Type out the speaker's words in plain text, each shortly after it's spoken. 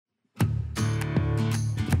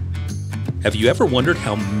Have you ever wondered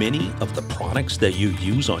how many of the products that you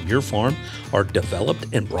use on your farm are developed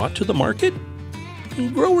and brought to the market?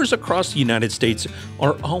 Growers across the United States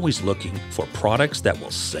are always looking for products that will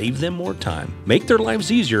save them more time, make their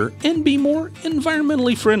lives easier, and be more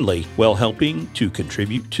environmentally friendly, while helping to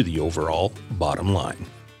contribute to the overall bottom line.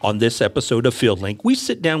 On this episode of FieldLink, we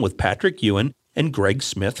sit down with Patrick Ewan and Greg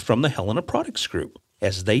Smith from the Helena Products Group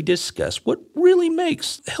as they discuss what really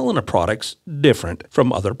makes Helena products different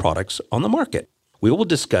from other products on the market. We will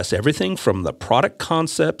discuss everything from the product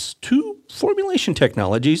concepts to formulation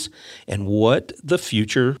technologies and what the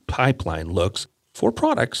future pipeline looks for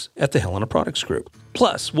products at the Helena Products Group.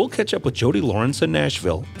 Plus, we'll catch up with Jody Lawrence in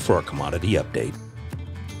Nashville for a commodity update.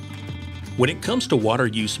 When it comes to water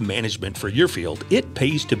use management for your field, it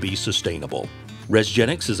pays to be sustainable.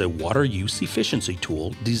 Resgenics is a water use efficiency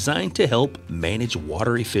tool designed to help manage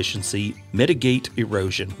water efficiency, mitigate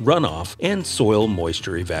erosion, runoff, and soil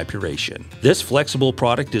moisture evaporation. This flexible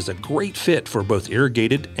product is a great fit for both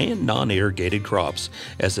irrigated and non-irrigated crops,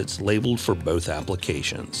 as it's labeled for both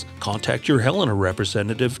applications. Contact your Helena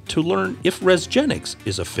representative to learn if Resgenics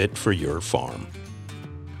is a fit for your farm.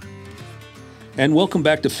 And welcome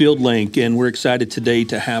back to FieldLink, and we're excited today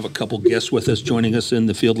to have a couple guests with us joining us in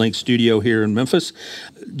the FieldLink studio here in Memphis.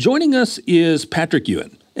 Joining us is Patrick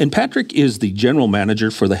Ewan, and Patrick is the general manager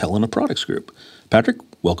for the Helena Products Group. Patrick,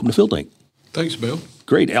 welcome to FieldLink. Thanks, Bill.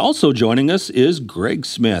 Great. Also joining us is Greg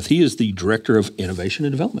Smith. He is the director of innovation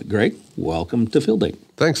and development. Greg, welcome to FieldLink.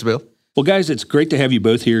 Thanks, Bill. Well, guys, it's great to have you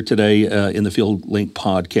both here today in the FieldLink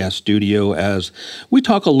podcast studio as we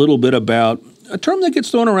talk a little bit about a term that gets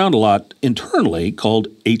thrown around a lot internally called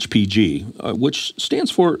HPG, which stands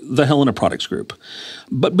for the Helena Products Group.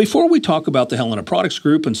 But before we talk about the Helena Products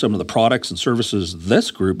Group and some of the products and services this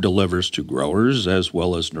group delivers to growers as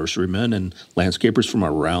well as nurserymen and landscapers from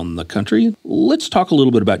around the country, let's talk a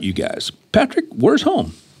little bit about you guys. Patrick, where's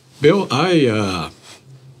home? Bill, I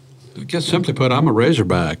guess simply put, I'm a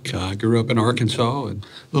Razorback. I grew up in Arkansas, in a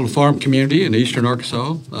little farm community in eastern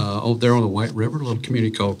Arkansas, over there on the White River, a little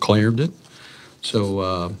community called Clarendon.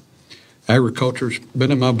 So agriculture's been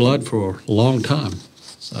in my blood for a long time.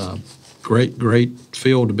 Great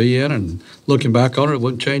field to be in, and looking back on it,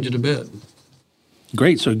 wouldn't change it a bit.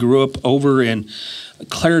 Great. So you grew up over in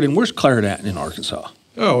Clarendon. Where's Clarendon in Arkansas?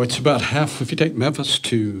 Oh, it's about half. If you take Memphis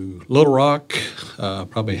to Little Rock,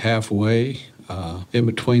 probably halfway in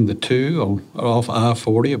between the two, off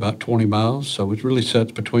I-40, about 20 miles. So it really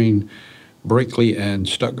sits between Brinkley and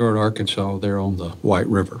Stuttgart, Arkansas, there on the White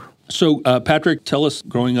River. So, Patrick, tell us,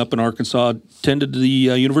 growing up in Arkansas, attended the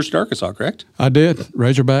University of Arkansas, correct? I did.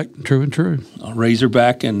 Razorback, true and true.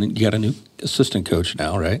 Razorback, and you got a new assistant coach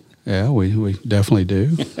now, right? Yeah, we definitely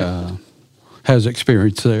do. Has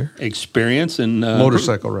experience there. Experience and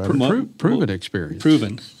motorcycle rider. Proven experience.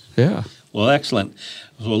 Proven. Yeah. Well, excellent.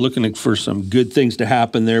 We're looking for some good things to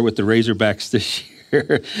happen there with the Razorbacks this year.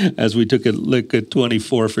 As we took a look at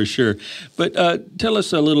 24 for sure. But tell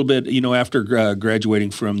us a little bit, after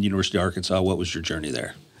graduating from the University of Arkansas, what was your journey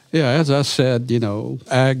there? Yeah, as I said,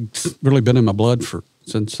 ag's really been in my blood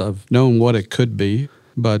since I've known what it could be.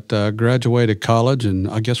 But graduated college, and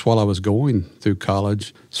I guess while I was going through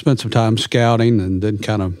college, spent some time scouting and then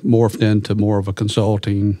kind of morphed into more of a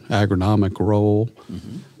consulting agronomic role.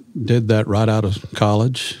 Mm-hmm. Did that right out of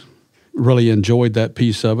college. Really enjoyed that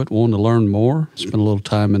piece of it, wanted to learn more, spent a little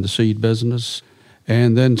time in the seed business,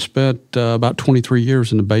 and then spent about 23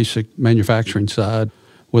 years in the basic manufacturing side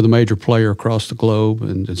with a major player across the globe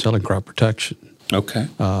and selling crop protection. Okay.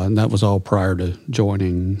 And that was all prior to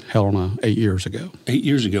joining Helena 8 years ago. 8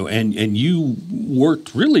 years ago. And you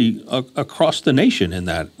worked really across the nation in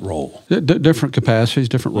that role. Different capacities,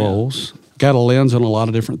 different roles. Got a lens on a lot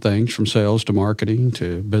of different things, from sales to marketing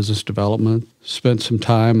to business development. Spent some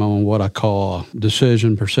time on what I call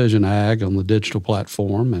precision ag on the digital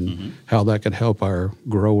platform, and how that could help our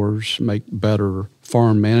growers make better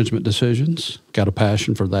farm management decisions. Got a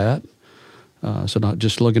passion for that. So not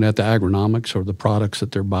just looking at the agronomics or the products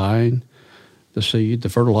that they're buying, the seed, the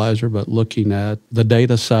fertilizer, but looking at the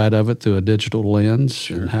data side of it through a digital lens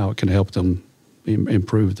and how it can help them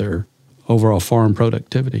improve their overall farm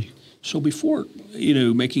productivity. So before,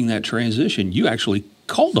 making that transition, you actually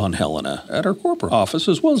called on Helena at our corporate office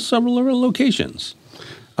as well as several other locations.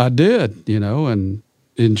 I did, and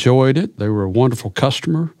enjoyed it. They were a wonderful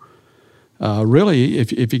customer. Really,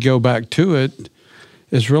 if you go back to it,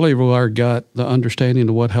 is really where I got the understanding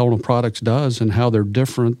of what Helena Products does and how they're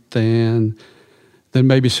different than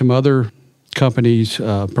maybe some other companies'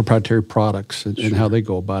 proprietary products and how they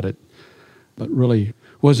go about it. But really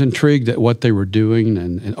was intrigued at what they were doing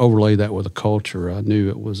and overlay that with a culture. I knew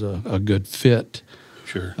it was a good fit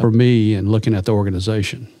Sure. for me and looking at the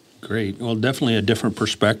organization. Great. Well, definitely a different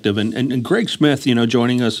perspective. And Greg Smith,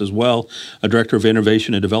 joining us as well, a Director of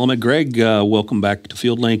Innovation and Development. Greg, welcome back to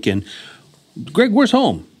FieldLink. And Greg, where's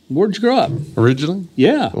home? Where'd you grow up? Originally?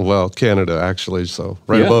 Yeah. Well, Canada, actually. So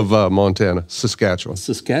right above Montana, Saskatchewan.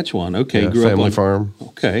 Saskatchewan. Okay. Yeah, Grew family up on farm.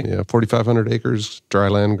 Okay. Yeah, 4,500 acres, dry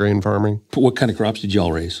land grain farming. What kind of crops did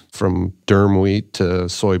y'all raise? From durum wheat to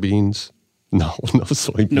soybeans. No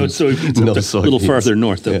soybeans. No soybeans. No soybeans. A little farther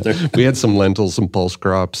north up there. We had some lentils, some pulse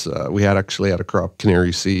crops. We had a crop,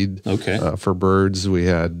 canary seed. Okay. For birds, we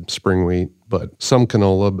had spring wheat, but some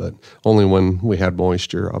canola, but only when we had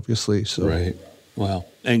moisture, obviously. So. Right. Wow.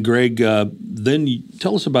 And Greg, then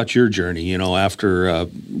tell us about your journey, after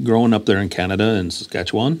growing up there in Canada and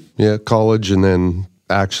Saskatchewan. Yeah, college, and then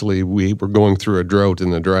actually we were going through a drought in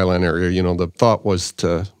the dryland area. The thought was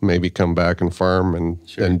to maybe come back and farm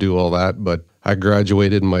and do all that. But I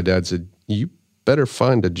graduated and my dad said, you better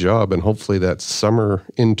find a job, and hopefully that summer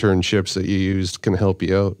internships that you used can help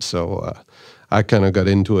you out. So I kind of got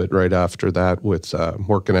into it right after that with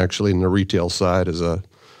working actually in the retail side as a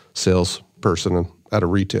salesperson at a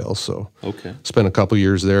retail. So spent a couple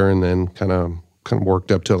years there, and then kind of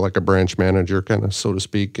worked up to like a branch manager, kind of, so to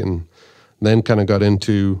speak, and then kind of got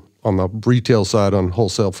into on the retail side on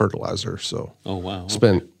wholesale fertilizer. So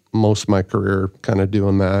spent most of my career kind of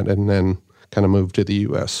doing that, and then kind of moved to the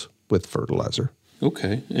U.S. with fertilizer.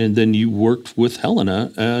 Okay. And then you worked with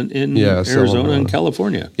Helena in Arizona and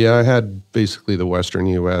California. Yeah, I had basically the Western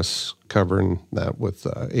U.S. covering that with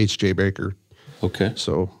H.J. Baker. Okay.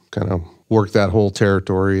 So kind of worked that whole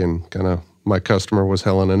territory, and kind of my customer was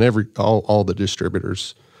Helena and all the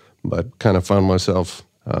distributors, but kind of found myself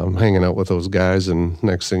hanging out with those guys, and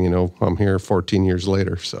next thing you know, I'm here 14 years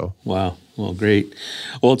later. So wow. Well, great.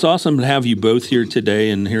 Well, it's awesome to have you both here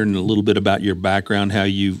today and hearing a little bit about your background, how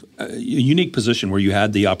you've a unique position where you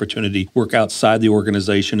had the opportunity to work outside the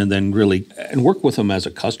organization and then really and work with them as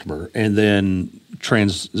a customer, and then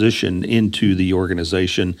transition into the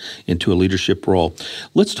organization into a leadership role.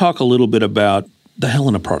 Let's talk a little bit about the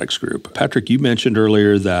Helena Products Group. Patrick, you mentioned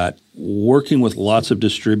earlier that working with lots of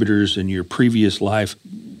distributors in your previous life,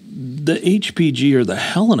 the HPG or the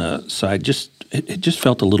Helena side it just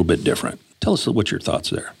felt a little bit different. Tell us what your thoughts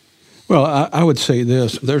there. Well, I would say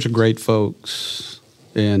this. There's great folks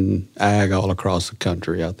in ag all across the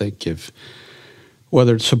country. I think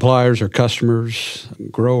whether it's suppliers or customers,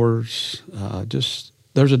 growers,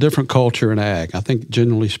 there's a different culture in ag. I think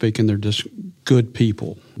generally speaking, they're just good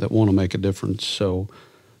people that want to make a difference. So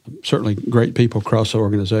certainly great people across the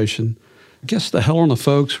organization. I guess the Helena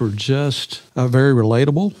folks were just very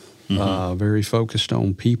relatable, very focused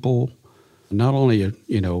on people. Not only,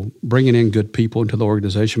 bringing in good people into the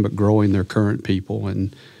organization, but growing their current people.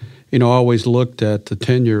 And, I always looked at the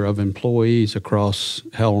tenure of employees across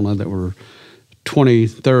Helena that were 20,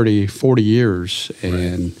 30, 40 years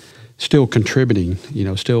and still contributing,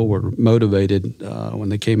 still were motivated when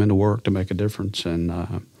they came into work to make a difference. And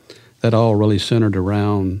that all really centered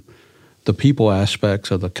around the people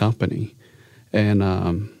aspects of the company. And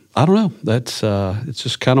I don't know. That's it's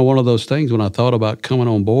just kind of one of those things. When I thought about coming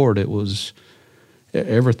on board,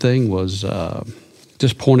 everything was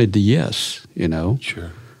just pointed to yes,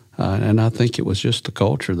 Sure. And I think it was just the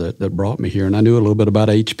culture that brought me here. And I knew a little bit about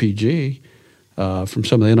HPG from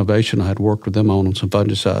some of the innovation I had worked with them on some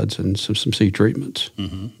fungicides and some seed treatments.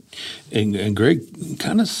 Mm-hmm. And Greg,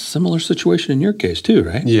 kind of similar situation in your case too,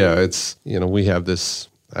 right? Yeah, it's we have this,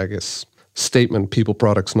 I guess, statement, people,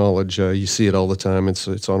 products, knowledge. You see it all the time.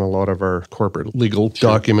 It's on a lot of our corporate legal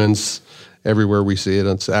documents. Everywhere we see it,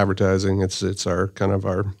 it's advertising. It's our kind of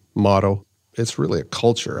our motto. It's really a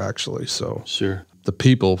culture, actually. So the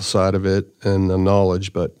people side of it and the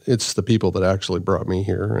knowledge, but it's the people that actually brought me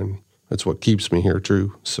here, and it's what keeps me here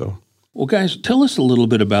too. So. Well, guys, tell us a little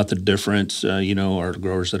bit about the difference, our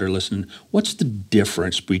growers that are listening. What's the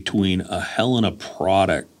difference between a Helena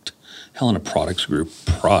Products Group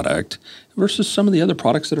product versus some of the other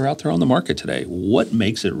products that are out there on the market today? What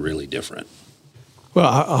makes it really different? Well,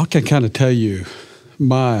 I can kind of tell you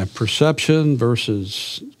my perception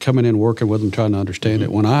versus coming in working with them, trying to understand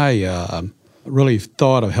it. When I really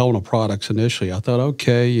thought of Helena Products initially, I thought,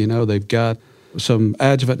 okay, they've got some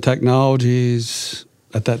adjuvant technologies.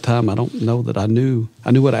 At that time, I don't know that I knew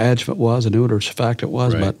what an adjuvant was. I knew what a surfactant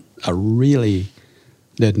was, but I really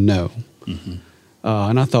didn't know. Mm-hmm.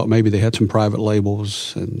 And I thought maybe they had some private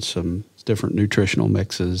labels and some different nutritional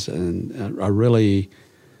mixes, and I really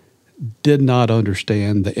did not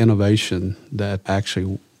understand the innovation that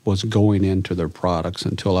actually was going into their products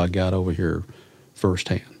until I got over here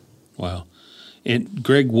firsthand. Wow. And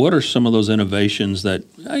Greg, what are some of those innovations that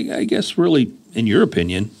I guess really, in your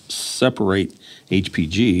opinion, separate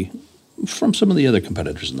HPG from some of the other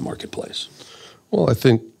competitors in the marketplace? Well, I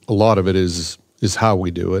think a lot of it is how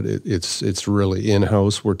we do it. It's really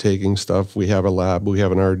in-house. We're taking stuff. We have a lab. We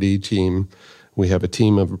have an R&D team. We have a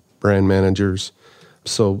team of brand managers.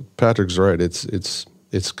 So Patrick's right.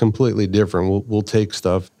 It's completely different. We'll take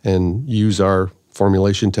stuff and use our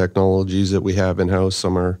formulation technologies that we have in-house.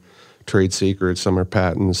 Some are trade secrets, some are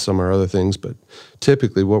patents, some are other things. But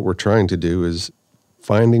typically what we're trying to do is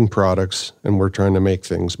finding products, and we're trying to make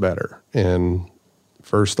things better. And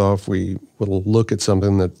first off, we will look at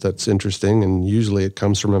something that's interesting, and usually it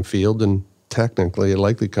comes from a field, and technically it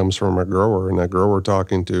likely comes from a grower, and that grower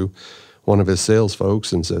talking to one of his sales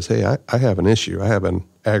folks and says, hey, I have an issue. I have an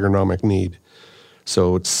agronomic need.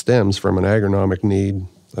 So it stems from an agronomic need.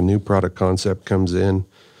 A new product concept comes in.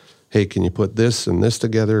 Hey, can you put this and this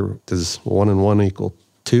together? Does 1 and 1 equal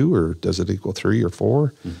 2, or does it equal 3 or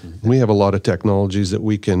 4? Mm-hmm. We have a lot of technologies that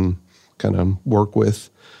we can kind of work with.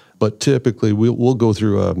 But typically, we'll go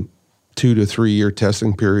through a 2 to 3 year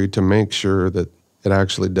testing period to make sure that it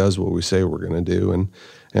actually does what we say we're going to do.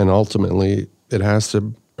 And ultimately, it has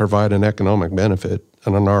to provide an economic benefit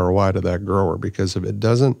and an ROI to that grower, because if it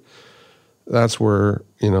doesn't, that's where,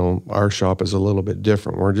 our shop is a little bit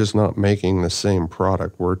different. We're just not making the same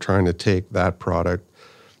product. We're trying to take that product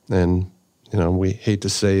and, we hate to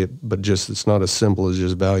say it, but it's not as simple as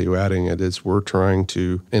just value adding it. We're trying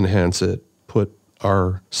to enhance it, put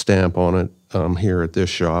our stamp on it here at this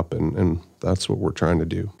shop, and that's what we're trying to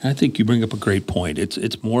do. I think you bring up a great point.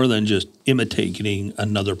 It's more than just imitating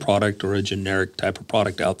another product or a generic type of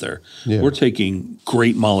product out there. Yeah. We're taking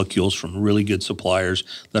great molecules from really good suppliers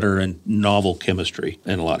that are in novel chemistry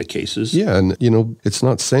in a lot of cases. Yeah, and it's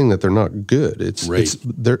not saying that they're not good.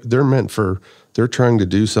 They're meant for, they're trying to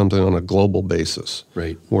do something on a global basis.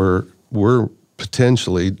 Right. We're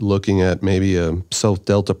potentially looking at maybe a South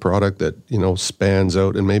Delta product that, spans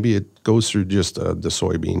out, and maybe it goes through just the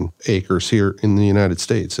soybean acres here in the United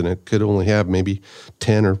States, and it could only have maybe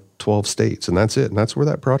 10 or 12 states, and that's it, and that's where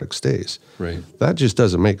that product stays. Right. That just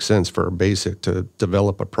doesn't make sense for a basic to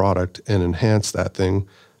develop a product and enhance that thing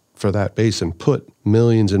for that base and put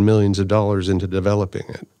millions and millions of dollars into developing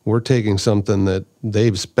it. We're taking something that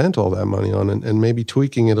they've spent all that money on and maybe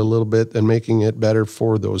tweaking it a little bit and making it better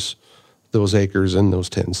for those acres in those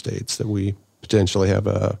 10 states that we potentially have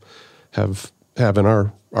in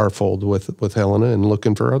our fold with Helena, and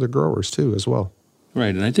looking for other growers too as well.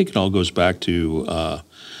 Right, and I think it all goes back to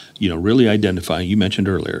really identifying. You mentioned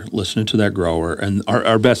earlier, listening to that grower, and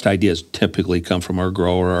our best ideas typically come from our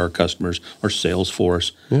grower, our customers, our sales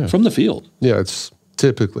force, from the field. Yeah, it's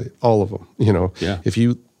typically all of them. Yeah. If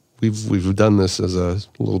we've done this as a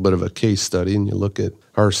little bit of a case study, and you look at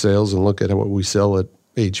our sales and look at what we sell at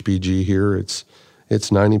HPG here, it's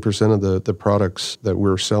 90% of the products that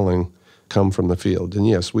we're selling come from the field. And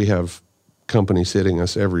yes, we have companies hitting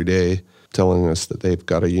us every day telling us that they've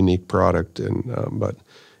got a unique product, and but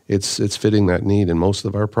it's fitting that need. And most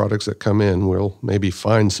of our products that come in, we'll maybe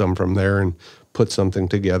find some from there and put something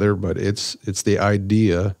together, but it's the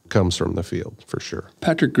idea comes from the field for sure.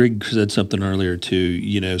 Patrick, Greg said something earlier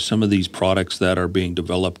too. Some of these products that are being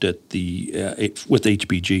developed at with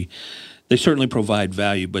HPG, they certainly provide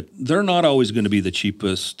value, but they're not always going to be the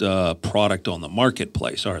cheapest product on the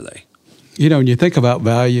marketplace, are they? When you think about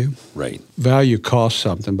value, right? Value costs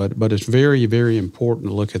something, but it's very, very important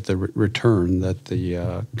to look at the return that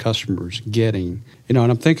the customer's getting. And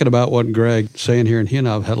I'm thinking about what Greg's saying here, and he and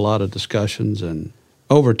I have had a lot of discussions, and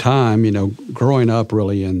over time, growing up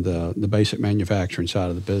really in the basic manufacturing side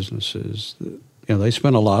of the business is, they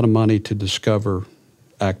spend a lot of money to discover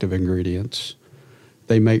active ingredients.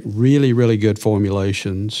 They make really, really good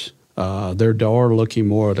formulations. They're looking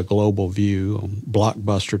more at a global view,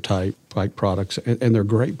 blockbuster type products, and they're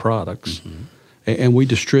great products. Mm-hmm. And we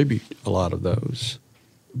distribute a lot of those.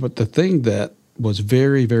 But the thing that was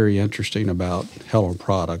very, very interesting about Helena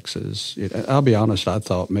products is, I'll be honest, I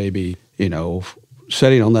thought maybe,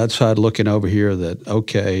 sitting on that side looking over here that,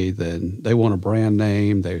 okay, then they want a brand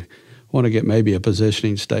name, they want to get maybe a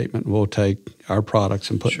positioning statement, we'll take our products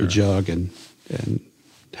and put in the jug, and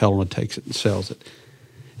Helena takes it and sells it.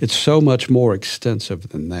 It's so much more extensive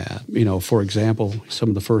than that. For example, some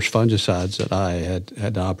of the first fungicides that I had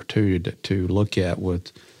the opportunity to look at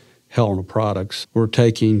with Helena products, we're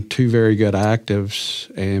taking 2 very good actives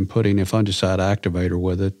and putting a fungicide activator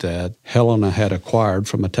with it that Helena had acquired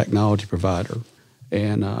from a technology provider,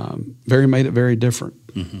 and made it very different.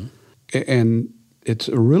 Mm-hmm. And it's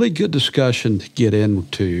a really good discussion to get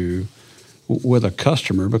into with a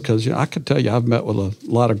customer, because I can tell you I've met with a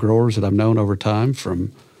lot of growers that I've known over time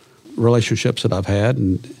from relationships that I've had,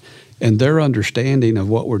 and their understanding of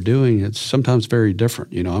what we're doing, it's sometimes very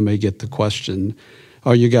different. I may get the question,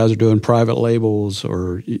 oh, you guys are doing private labels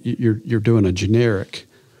or you're doing a generic.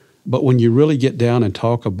 But when you really get down and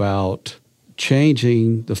talk about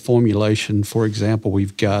changing the formulation, for example,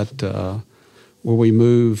 we've got where we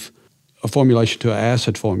move a formulation to an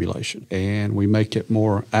acid formulation, and we make it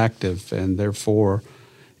more active, and therefore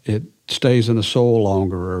it stays in the soil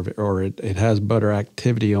longer, or it has better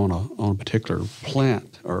activity on a particular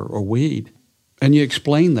plant or weed. And you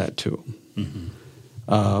explain that to them.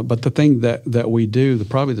 Mm-hmm. But the thing that we do,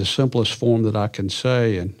 probably the simplest form that I can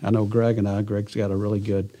say, and I know Greg's got a really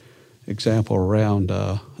good example around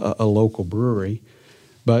a local brewery,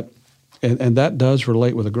 but and that does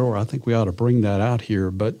relate with a grower. I think we ought to bring that out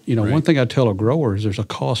here. But Right. One thing I tell a grower is there's a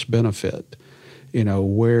cost benefit.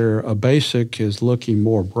 Where a basic is looking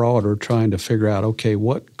more broader, trying to figure out, okay,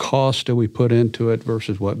 what cost do we put into it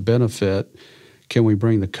versus what benefit can we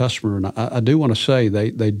bring the customer? And I do want to say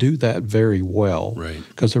they do that very well, Right.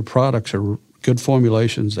 because their products are good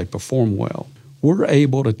formulations, they perform well. We're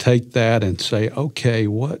able to take that and say, okay,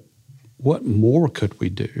 what more could we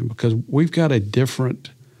do? Because we've got a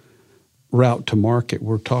different route to market.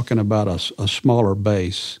 We're talking about a smaller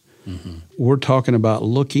base. Mm-hmm. We're talking about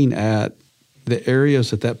looking at the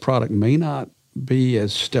areas that product may not be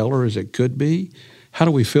as stellar as it could be. How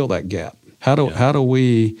do we fill that gap? How do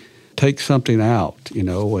we take something out,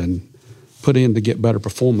 and put in to get better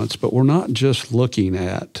performance? But we're not just looking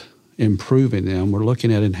at improving them. We're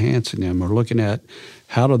looking at enhancing them. We're looking at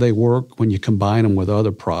how do they work when you combine them with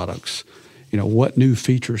other products. What new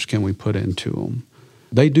features can we put into them?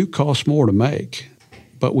 They do cost more to make,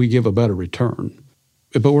 but we give a better return.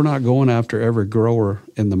 But we're not going after every grower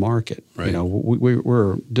in the market. Right.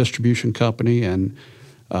 We're a distribution company, and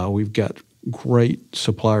we've got great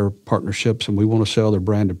supplier partnerships, and we want to sell their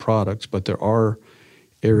branded products. But there are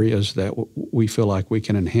areas that we feel like we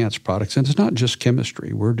can enhance products. And it's not just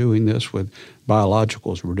chemistry. We're doing this with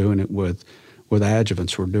biologicals. We're doing it with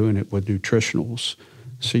adjuvants. We're doing it with nutritionals,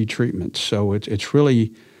 seed treatments. So it's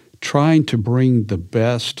really trying to bring the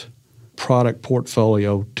best product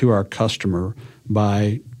portfolio to our customer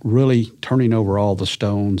by really turning over all the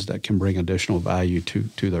stones that can bring additional value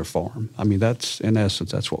to their farm. I mean, in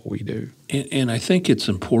essence, that's what we do. And I think it's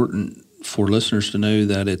important for listeners to know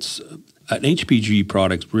that it's an HPG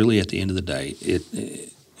product. Really, at the end of the day,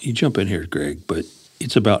 you jump in here, Greg, but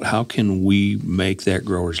it's about how can we make that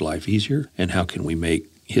grower's life easier, and how can we make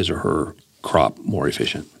his or her crop more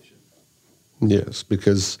efficient. Yes,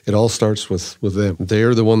 because it all starts with them.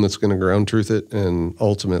 They're the one that's going to ground truth it, and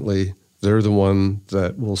ultimately they're the one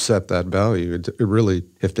that will set that value. It really,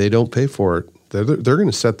 if they don't pay for it, they're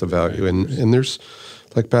going to set the value. And there's,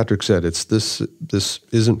 like Patrick said, this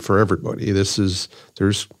isn't for everybody.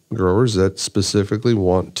 There's growers that specifically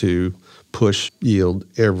want to push yield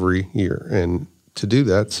every year, and to do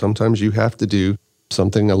that, sometimes you have to do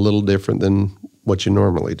something a little different than what you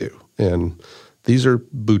normally do. And these are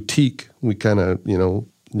boutique. We kind of,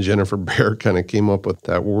 Jennifer Bear kind of came up with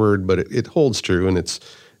that word, but it holds true, and it's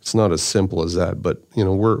not as simple as that. But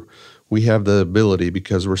we have the ability,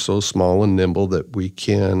 because we're so small and nimble, that we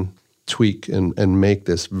can tweak and make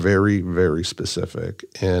this very, very specific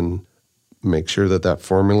and make sure that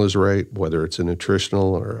formula is right, whether it's a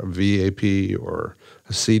nutritional or a VAP or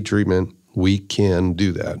a seed treatment. We can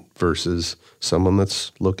do that versus someone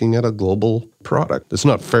that's looking at a global product. It's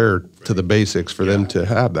not fair to the basics for them to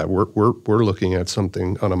have that. We're looking at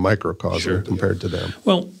something on a microcosm compared to them.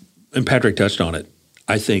 Well, and Patrick touched on it.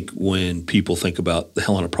 I think when people think about the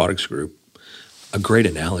Helena Products Group, a great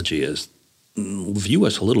analogy is view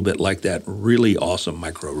us a little bit like that really awesome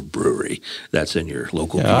microbrewery that's in your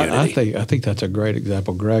local community. I think that's a great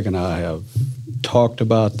example. Greg and I have talked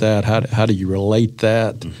about that. How do you relate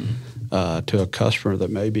that? Mm-hmm. To a customer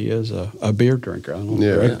that maybe is a beer drinker? I don't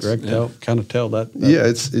know. Greg, tell that. Yeah,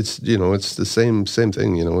 it's the same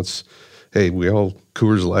thing. It's, hey, we all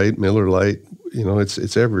Coors Light, Miller Lite.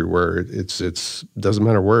 It's everywhere. It's doesn't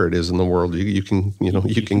matter where it is in the world. You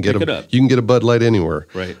can get a Bud Light anywhere.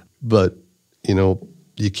 Right. But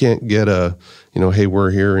you can't get hey,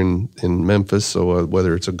 we're here in Memphis, so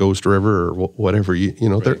whether it's a Ghost River or whatever,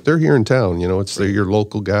 they're here in town. They're your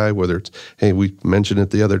local guy. Whether it's, hey, we mentioned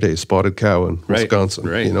it the other day, Spotted Cow in Wisconsin.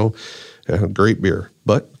 Right. Great beer.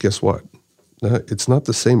 But guess what? It's not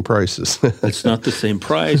the same prices. It's not the same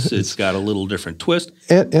price. It's got a little different twist.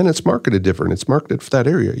 And it's marketed different. It's marketed for that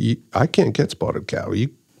area. I can't get Spotted Cow.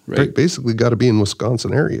 basically got to be in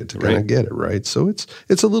Wisconsin area to kind of get it right. So it's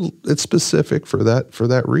specific for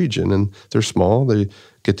that region, and they're small. They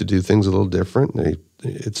get to do things a little different.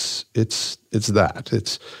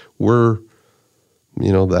 We're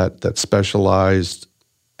that specialized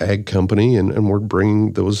ag company, and we're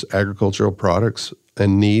bringing those agricultural products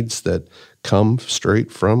and needs that come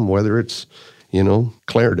straight from, whether it's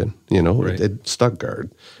Clarendon,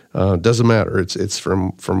 Stuttgart, doesn't matter. It's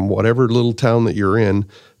from whatever little town that you're in.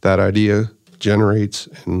 That idea generates,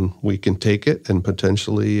 and we can take it and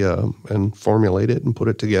potentially and formulate it and put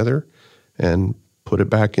it together and put it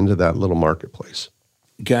back into that little marketplace.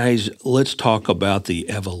 Guys, let's talk about the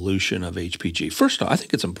evolution of HPG. First, I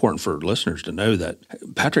think it's important for listeners to know that,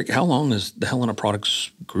 Patrick, how long has the Helena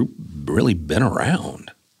Products Group really been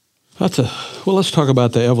around? Let's talk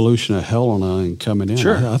about the evolution of Helena and coming in.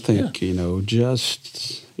 Sure. I think, in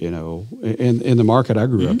the market I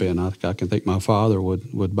grew up in, I can think my father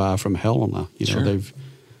would buy from Helena. They've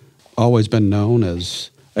always been known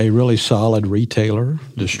as a really solid retailer,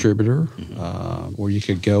 distributor, where you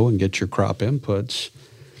could go and get your crop inputs.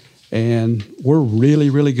 And we're really,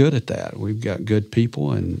 really good at that. We've got good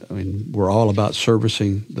people, and we're all about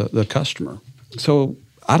servicing the customer. So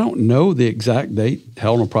I don't know the exact date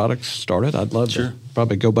Helena Products started. I'd love to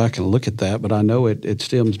probably go back and look at that, but I know it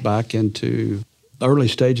stems back into the early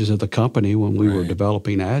stages of the company when we were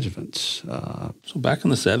developing adjuvants. So back in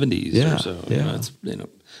the 70s or so. Yeah. It's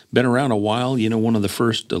been around a while. One of the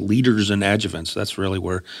first leaders in adjuvants. That's really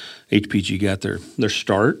where HPG got their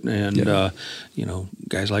start. And,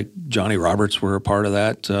 guys like Johnny Roberts were a part of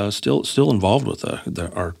that, still involved with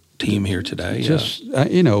our team here today.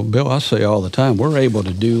 Bill, I say all the time, we're able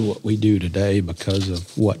to do what we do today because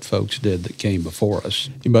of what folks did that came before us.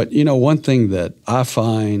 But, one thing that I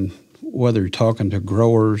find, whether you're talking to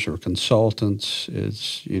growers or consultants,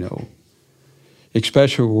 is,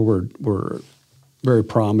 especially where we're very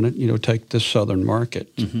prominent, take this southern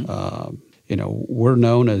market. We're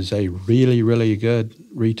known as a really, really good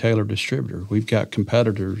retailer distributor. We've got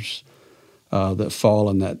competitors that fall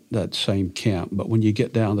in that same camp. But when you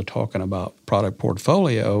get down to talking about product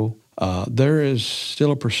portfolio, there is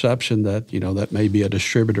still a perception that, that may be a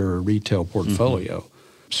distributor or retail portfolio.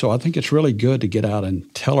 So I think it's really good to get out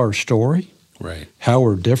and tell our story, how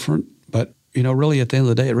we're different. But, really at the end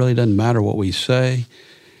of the day, it really doesn't matter what we say.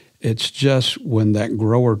 It's just when that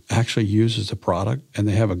grower actually uses the product and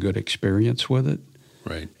they have a good experience with it,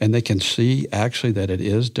 and they can see actually that it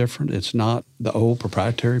is different. It's not the old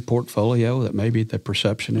proprietary portfolio that maybe the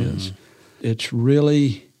perception is. It's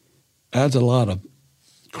really adds a lot of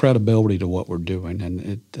credibility to what we're doing.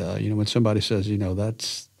 And it, when somebody says,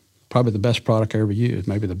 that's probably the best product I ever used,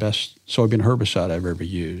 maybe the best soybean herbicide I've ever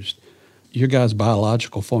used, your guys'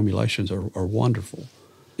 biological formulations are wonderful.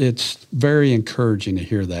 It's very encouraging to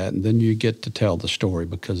hear that, and then you get to tell the story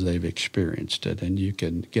because they've experienced it, and you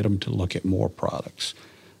can get them to look at more products.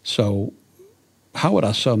 So how would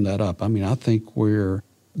I sum that up? I think we're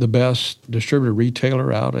the best distributor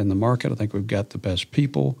retailer out in the market. I think we've got the best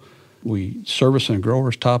people. We service and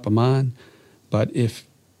growers top of mind. But if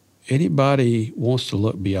anybody wants to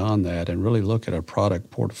look beyond that and really look at a product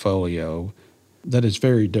portfolio that is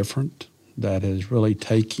very different, that is really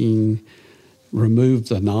remove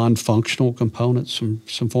the non-functional components from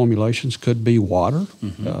some formulations, could be water,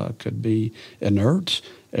 could be inerts,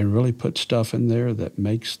 and really put stuff in there that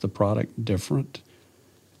makes the product different.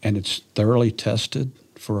 And it's thoroughly tested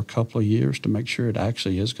for a couple of years to make sure it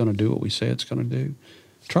actually is going to do what we say it's going to do.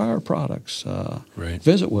 Try our products.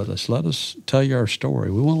 Visit with us. Let us tell you our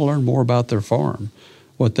story. We want to learn more about their farm,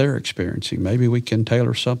 what they're experiencing. Maybe we can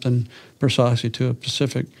tailor something precisely to a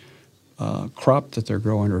specific crop that they're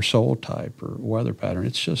growing, or soil type, or weather pattern.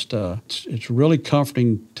 It's just it's really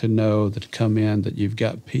comforting to know that to come in that you've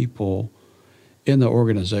got people in the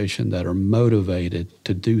organization that are motivated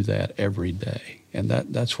to do that every day, and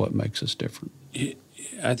that's what makes us different.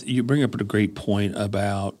 You bring up a great point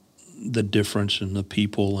about the difference in the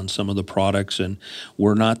people and some of the products, and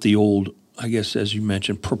we're not the old, I guess, as you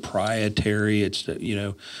mentioned, proprietary. It's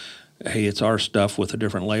hey, it's our stuff with a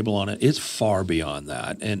different label on it. It's far beyond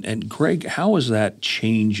that. And Greg, how is that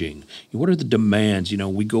changing? What are the demands?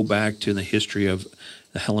 We go back to the history of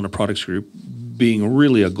the Helena Products Group being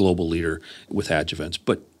really a global leader with adjuvants,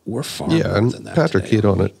 but we're far more than that. Patrick today, hit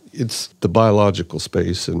on it. It's the biological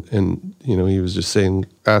space, and he was just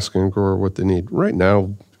asking a grower what they need. Right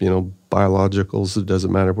now, biologicals, it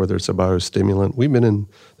doesn't matter whether it's a biostimulant. We've been in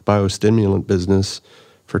the biostimulant business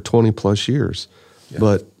for 20 plus years,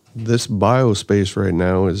 but this bio space right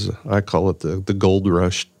now is, I call it the gold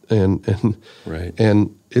rush, and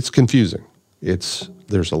it's confusing.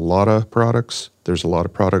 There's a lot of products. There's a lot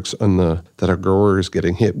of products that a grower is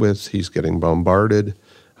getting hit with. He's getting bombarded,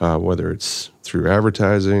 whether it's through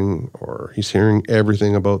advertising or he's hearing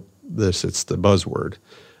everything about this. It's the buzzword.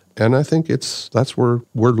 And I think that's where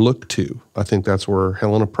we're looked to. I think that's where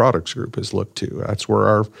Helena Products Group is looked to. That's where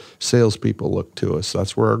our salespeople look to us.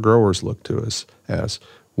 That's where our growers look to us as.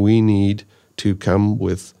 We need to come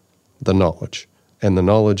with the knowledge. And the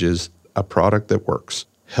knowledge is a product that works.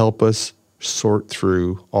 Help us sort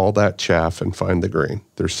through all that chaff and find the grain.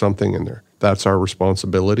 There's something in there. That's our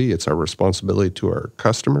responsibility. It's our responsibility to our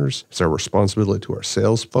customers. It's our responsibility to our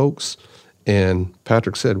sales folks. And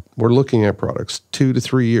Patrick said, we're looking at products 2 to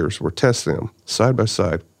 3 years. We're testing them side by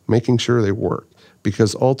side, making sure they work.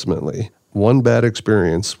 Because ultimately, one bad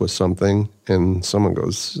experience with something and someone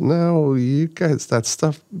goes, no, you guys, that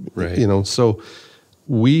stuff, right. So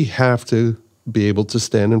we have to be able to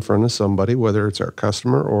stand in front of somebody, whether it's our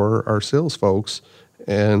customer or our sales folks,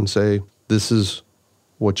 and say, this is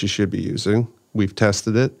what you should be using. We've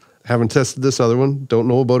tested it. Haven't tested this other one. Don't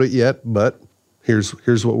know about it yet, but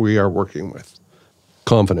here's what we are working with.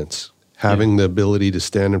 Confidence. Having the ability to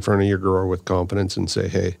stand in front of your grower with confidence and say,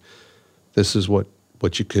 hey, this is what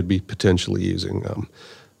you could be potentially using.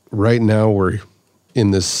 Right now, we're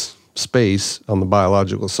in this space on the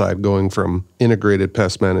biological side, going from integrated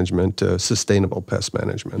pest management to sustainable pest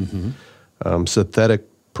management. Mm-hmm. Synthetic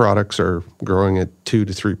products are growing at 2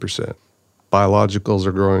 to 3%. Biologicals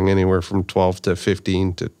are growing anywhere from 12 to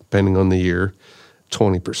 15 to, depending on the year,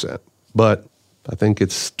 20%. But I think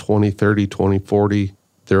it's 2030, 2040,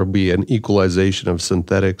 there will be an equalization of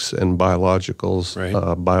synthetics and biologicals, right.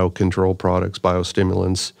 Biocontrol products,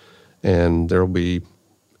 biostimulants, and there will be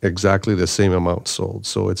exactly the same amount sold.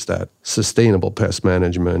 So it's that sustainable pest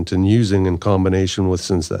management and using in combination with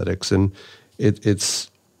synthetics, and it's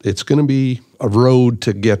going to be a road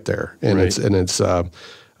to get there, and right.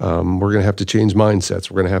 we're going to have to change mindsets.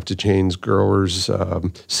 We're going to have to change growers,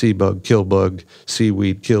 seed bug, kill bug,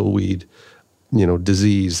 seaweed, kill weed,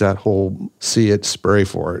 disease, that whole see it, spray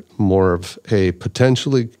for it. More of, hey,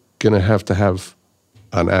 potentially going to have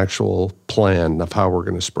an actual plan of how we're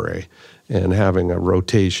going to spray and having a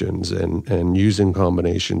rotations and using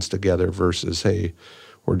combinations together versus, hey,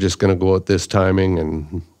 we're just going to go at this timing,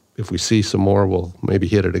 and if we see some more, we'll maybe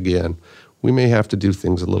hit it again. We may have to do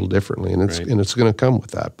things a little differently, and it's going to come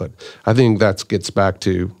with that. But I think that gets back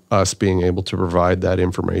to us being able to provide that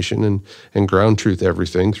information and ground truth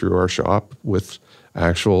everything through our shop with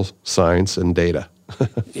actual science and data.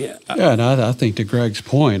 And I think to Greg's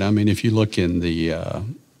point, I mean, if you look in the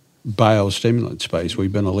biostimulant space,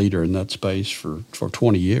 we've been a leader in that space for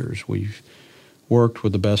 20 years. We've worked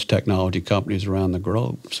with the best technology companies around the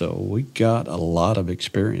globe. So we got a lot of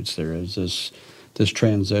experience there as this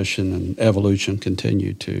transition and evolution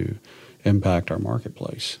continue to impact our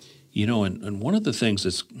marketplace. And one of the things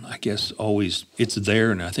that's, I guess, always, it's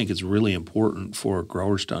there, and I think it's really important for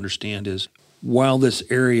growers to understand is, while this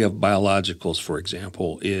area of biologicals, for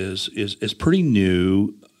example, is pretty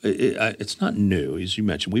new, it's not new, as you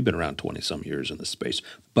mentioned. We've been around 20-some years in this space,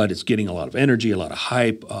 but it's getting a lot of energy, a lot of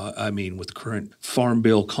hype. With current farm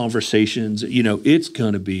bill conversations, it's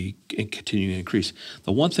going to be continuing to increase.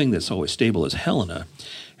 The one thing that's always stable is Helena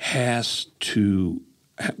has to.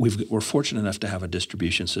 We're fortunate enough to have a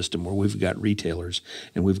distribution system where we've got retailers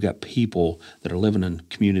and we've got people that are living in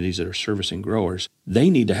communities that are servicing growers.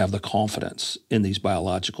 They need to have the confidence in these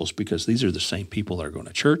biologicals because these are the same people that are going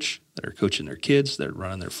to church, that are coaching their kids, that are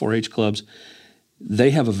running their 4-H clubs.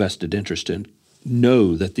 They have a vested interest in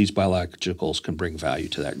know that these biologicals can bring value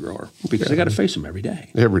to that grower because they got to face them every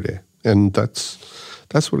day. Every day. And that's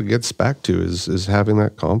what it gets back to is having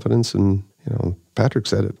that confidence. And, Patrick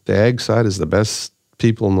said it. The ag side is the best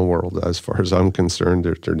people in the world, as far as I'm concerned.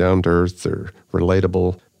 They're down to earth, they're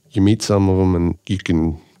relatable. You meet some of them and you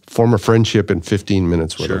can form a friendship in 15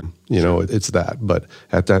 minutes with them. It's that. But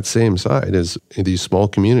at that same side is in these small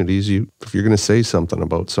communities, if you're going to say something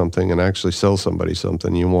about something and actually sell somebody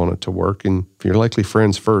something, you want it to work. And you're likely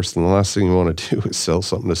friends first, and the last thing you want to do is sell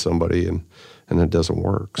something to somebody and it doesn't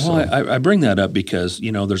work. Well, I bring that up because,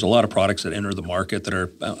 there's a lot of products that enter the market that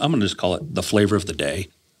are, I'm going to just call it the flavor of the day.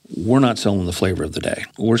 We're not selling the flavor of the day.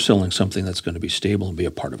 We're selling something that's going to be stable and be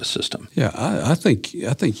a part of a system. Yeah, I think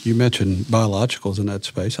you mentioned biologicals in that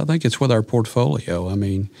space. I think it's with our portfolio. I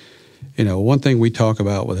mean, one thing we talk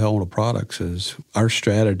about with Helena Products is our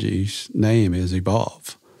strategy's name is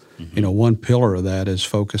Evolve. Mm-hmm. One pillar of that is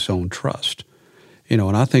focus on trust. And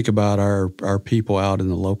I think about our people out in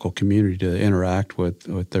the local community to interact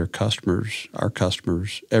with their customers, our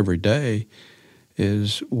customers every day,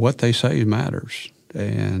 is what they say matters.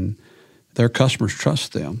 And their customers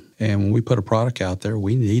trust them. And when we put a product out there,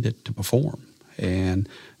 we need it to perform. And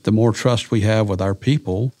the more trust we have with our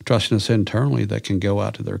people, trusting us internally, that can go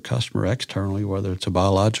out to their customer externally, whether it's a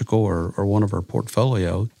biological or one of our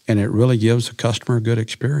portfolio, and it really gives the customer a good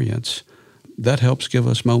experience, that helps give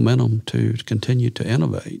us momentum to continue to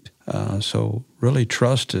innovate. So really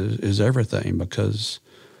trust is everything, because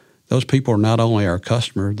those people are not only our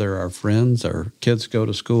customer, they're our friends. Our kids go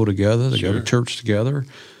to school together, they go to church together.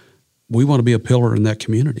 We want to be a pillar in that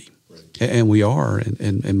community, and we are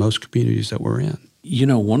in most communities that we're in. You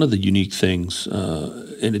know, one of the unique things,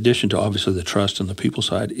 in addition to obviously the trust and the people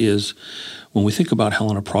side, is when we think about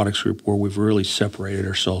Helena Products Group, where we've really separated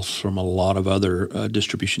ourselves from a lot of other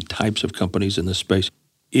distribution types of companies in this space,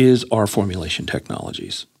 is our formulation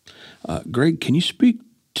technologies. Greg, can you speak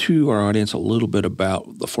to our audience a little bit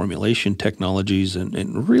about the formulation technologies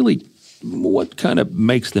and really what kind of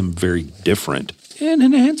makes them very different and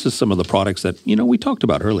enhances some of the products that, we talked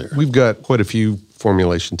about earlier? We've got quite a few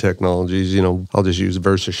formulation technologies. I'll just use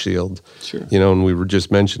VersaShield. Sure. And we were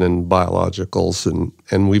just mentioning biologicals,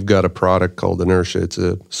 and we've got a product called Inertia. It's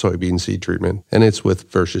a soybean seed treatment, and it's with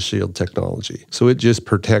VersaShield technology. So it just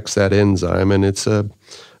protects that enzyme, and it's a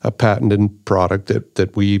patented product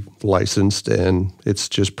that we've licensed, and it's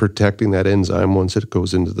just protecting that enzyme once it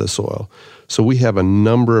goes into the soil. So we have a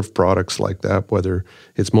number of products like that, whether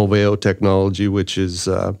it's Moveo technology, which is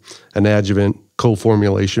an adjuvant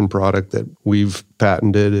co-formulation product that we've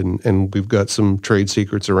patented, and we've got some trade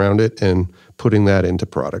secrets around it, and putting that into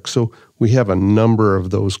products. So we have a number of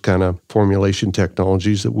those kind of formulation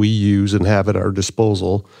technologies that we use and have at our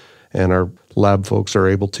disposal, and our lab folks are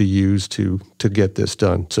able to use to get this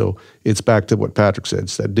done. So it's back to what Patrick said,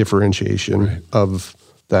 it's that differentiation of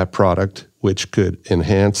that product, which could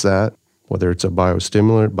enhance that, whether it's a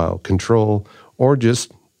biostimulant, biocontrol, or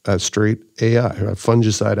just a straight AI, a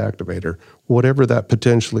fungicide activator, whatever that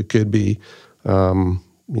potentially could be.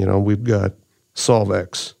 We've got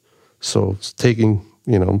Solvex. So it's taking,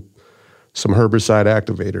 some herbicide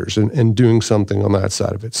activators and doing something on that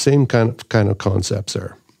side of it. Same kind of concepts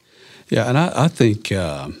there. Yeah, and I think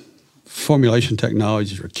formulation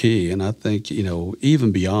technologies are key. And I think,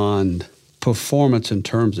 even beyond performance in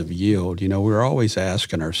terms of yield, we're always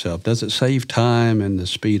asking ourselves, does it save time in the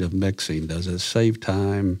speed of mixing? Does it save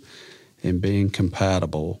time in being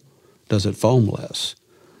compatible? Does it foam less?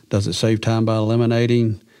 Does it save time by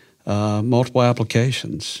eliminating multiple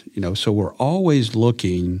applications? So we're always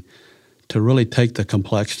looking to really take the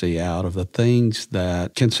complexity out of the things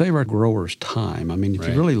that can save our growers time. I mean, if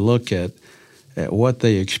you really look at what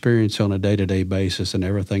they experience on a day-to-day basis and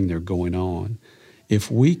everything they're going on, if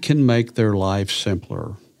we can make their life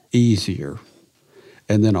simpler, easier,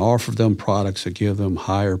 and then offer them products that give them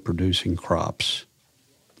higher producing crops,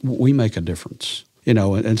 we make a difference.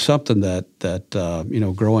 And something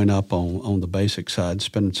that growing up on the basic side,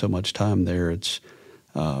 spending so much time there, it's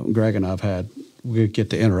Greg and we get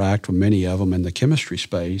to interact with many of them in the chemistry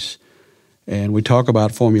space, and we talk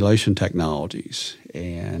about formulation technologies.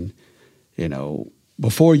 And,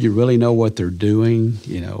 before you really know what they're doing,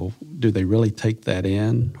 do they really take that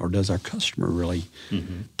in, or does our customer really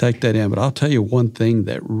take that in? But I'll tell you one thing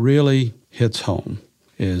that really hits home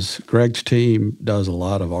is Greg's team does a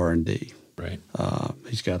lot of R&D. Right.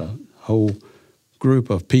 He's got a whole group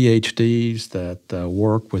of PhDs that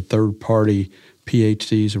work with third-party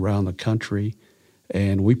PhDs around the country,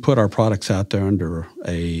 and we put our products out there under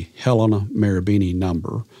a Helena Marabini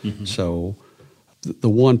number. So the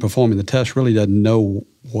one performing the test really doesn't know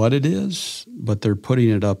what it is, but they're putting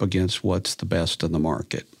it up against what's the best in the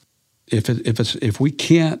market. If we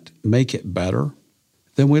can't make it better,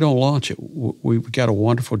 then we don't launch it. We've got a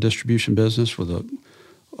wonderful distribution business with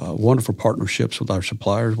wonderful partnerships with our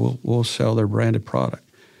suppliers. We'll sell their branded product.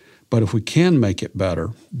 But if we can make it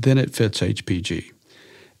better, then it fits HPG.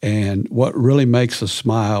 And what really makes us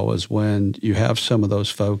smile is when you have some of those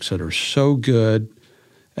folks that are so good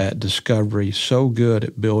at discovery, so good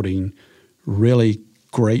at building really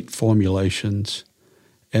great formulations,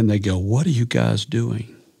 and they go, "What are you guys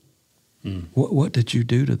doing? What did you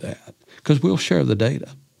do to that?" Because we'll share the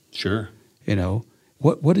data. Sure.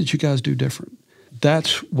 What did you guys do different?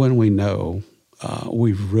 That's when we know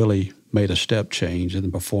we've really made a step change in the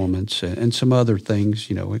performance and some other things.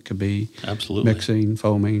 It could be absolutely mixing,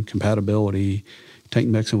 foaming, compatibility, tank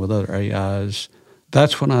mixing with other AIs.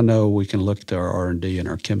 That's when I know we can look at our R&D and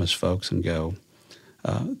our chemist folks and go,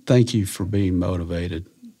 thank you for being motivated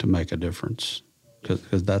to make a difference,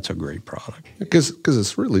 because that's a great product. Because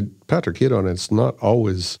it's really, Patrick hit on it, it's not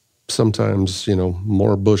always, sometimes,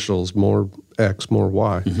 more bushels, more X, more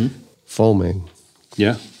Y, foaming.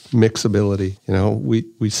 Yeah. mixability.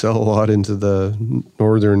 We sell a lot into the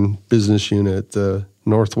northern business unit, the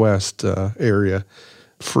northwest area.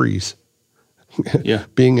 Freeze. Yeah.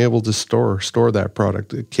 Being able to store that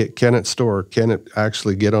product. Can it store? Can it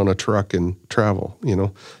actually get on a truck and travel?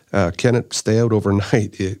 Can it stay out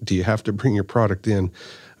overnight? Do you have to bring your product in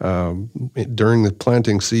during the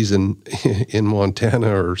planting season in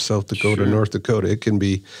Montana or South Dakota, Sure. North Dakota? It can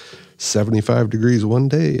be 75 degrees one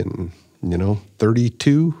day and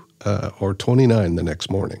 32 or 29 the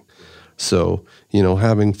next morning. So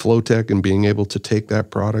having Flowtech and being able to take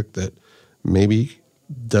that product that maybe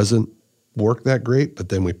doesn't work that great, but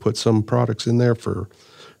then we put some products in there for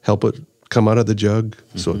help it come out of the jug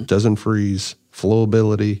so it doesn't freeze,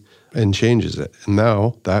 flowability, and changes it. And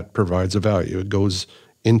now that provides a value. It goes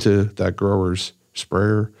into that grower's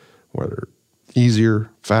sprayer, whether easier,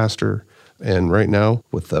 faster. And right now,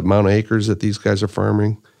 with the amount of acres that these guys are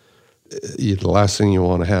farming, the last thing you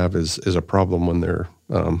want to have is a problem when they're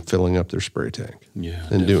filling up their spray tank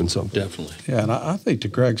and doing something. Definitely. Yeah, and I think to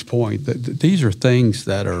Greg's point, that these are things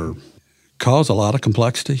that cause a lot of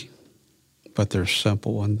complexity, but they're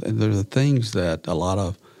simple, and they're the things that a lot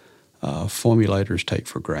of formulators take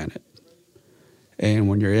for granted. And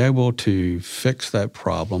when you're able to fix that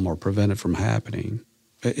problem or prevent it from happening,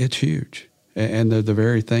 it's huge. And they're the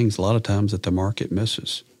very things a lot of times that the market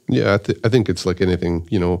misses. Yeah, I think it's like anything,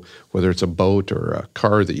 whether it's a boat or a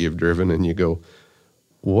car that you've driven and you go,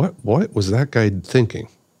 what was that guy thinking?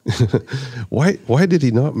 Why did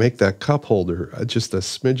he not make that cup holder just a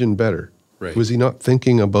smidgen better? Right. Was he not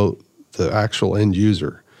thinking about the actual end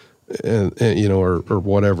user and or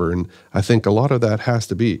whatever? And I think a lot of that has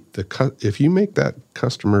to be if you make that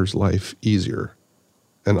customer's life easier,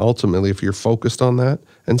 and ultimately if you're focused on that,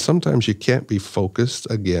 and sometimes you can't be focused,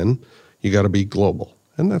 again, you got to be global.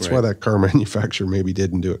 And that's why that car manufacturer maybe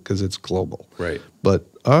didn't do it, because it's global. Right. But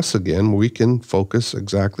us, again, we can focus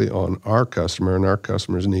exactly on our customer and our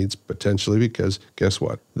customer's needs potentially, because guess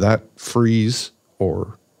what? That freeze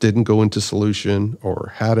or didn't go into solution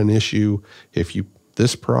or had an issue.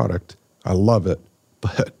 This product, I love it,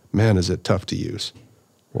 but man, is it tough to use.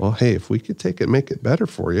 Well, hey, if we could make it better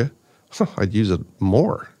for you, I'd use it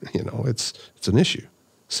more. It's an issue.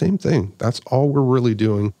 Same thing. That's all we're really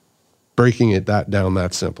doing. Breaking it down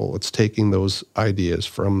that simple. It's taking those ideas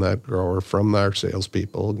from that grower, from our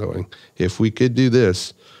salespeople, going, if we could do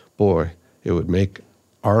this, boy, it would make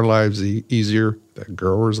our lives easier, that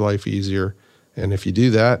grower's life easier. And if you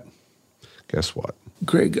do that, guess what?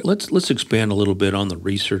 Greg, let's expand a little bit on the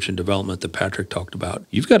research and development that Patrick talked about.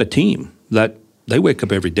 You've got a team that they wake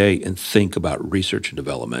up every day and think about research and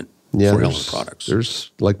development for Helena products.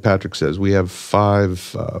 There's, like Patrick says, we have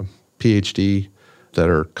 5 PhD that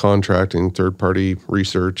are contracting third-party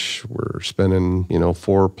research. We're spending,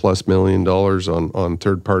 $4+ million on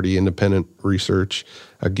third-party independent research.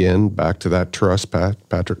 Again, back to that trust,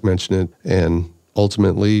 Patrick mentioned it, and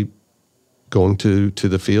ultimately going to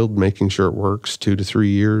the field, making sure it works, 2 to 3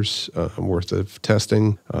 years worth of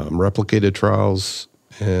testing, replicated trials,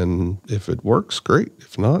 and if it works, great.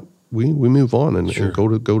 If not, we move on and go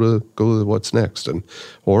to what's next,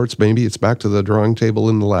 or it's back to the drawing table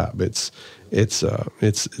in the lab. It's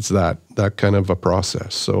that kind of a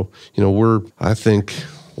process. So I think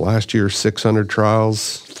last year 600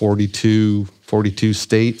 trials, 42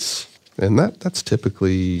 states, and that's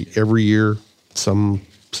typically every year. Some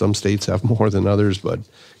states have more than others, but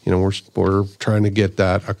we're trying to get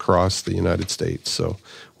that across the United States. So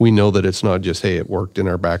we know that it's not just, hey, it worked in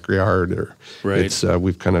our backyard, or it's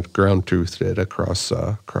we've kind of ground truthed it across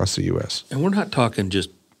the U.S. And we're not talking just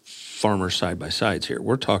farmer side by sides here.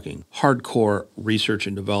 We're talking hardcore research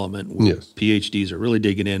and development where PhDs are really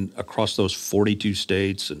digging in across those 42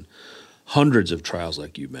 states and hundreds of trials,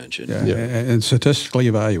 like you mentioned. And statistically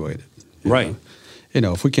evaluated. Right.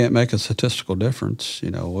 If we can't make a statistical difference,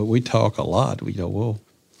 we talk a lot. We'll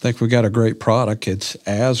think we got a great product. It's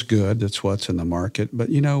as good. That's what's in the market. But,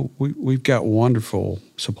 we've got wonderful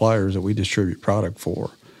suppliers that we distribute product for.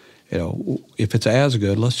 If it's as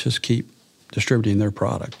good, let's just keep distributing their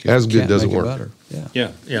product. As good doesn't work. Better.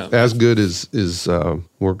 Yeah. As good is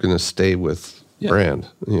we're going to stay with brand,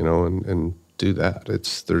 and do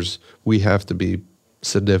that. We have to be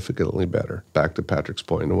significantly better. Back to Patrick's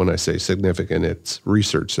point, and when I say significant, it's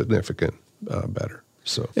research significant better.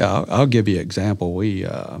 So I'll give you an example. We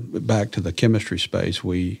back to the chemistry space.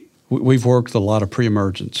 We've worked with a lot of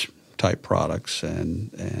pre-emergence type products,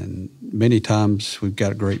 and many times we've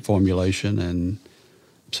got a great formulation, and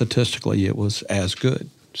statistically it was as good.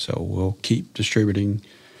 So we'll keep distributing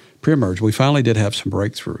pre-emerge. We finally did have some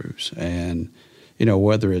breakthroughs, and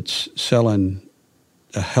whether it's selling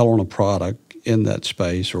a Helena product in that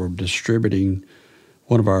space or distributing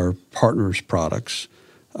one of our partners' products,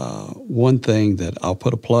 one thing that I'll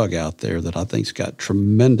put a plug out there that I think's got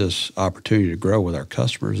tremendous opportunity to grow with our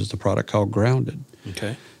customers is the product called Grounded.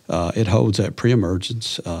 Okay. It holds that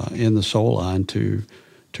pre-emergence in the soil line to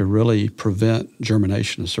really prevent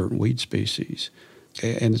germination of certain weed species.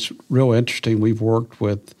 And it's real interesting. We've worked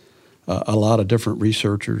with a lot of different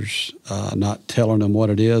researchers, not telling them what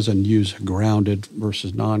it is, and use grounded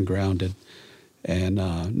versus non-grounded. And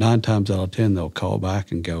 9 times out of 10, they'll call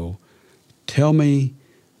back and go, tell me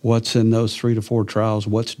what's in those 3 to 4 trials,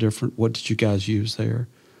 what's different, what did you guys use there?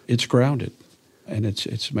 It's grounded, and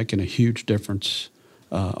it's making a huge difference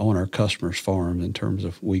on our customers' farm in terms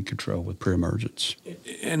of weed control with pre-emergence.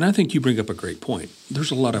 And I think you bring up a great point.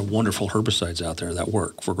 There's a lot of wonderful herbicides out there that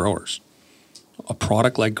work for growers. A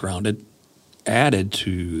product like Grounded added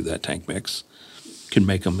to that tank mix can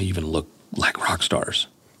make them even look like rock stars.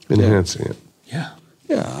 Enhancing it. Yeah.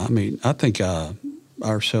 Yeah, I mean, I think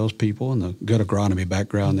our salespeople and the good agronomy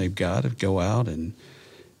background they've got to go out, and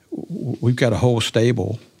we've got a whole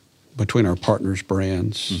stable between our partners'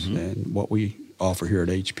 brands and what we offer here at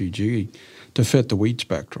HPG to fit the weed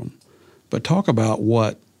spectrum. But talk about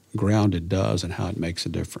what Grounded does and how it makes a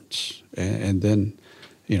difference. And then,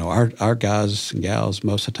 you know, our guys and gals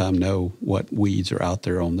most of the time know what weeds are out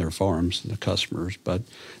there on their farms and the customers, but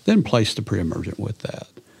then place the pre-emergent with that.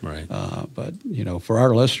 Right. But, you know, for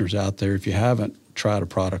our listeners out there, if you haven't tried a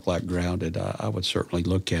product like Grounded, I would certainly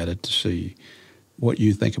look at it to see what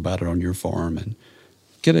you think about it on your farm and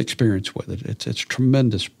get experience with it. It's a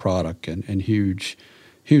tremendous product and huge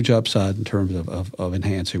upside in terms of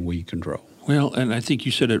enhancing weed control. Well, and I think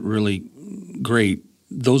you said it really great.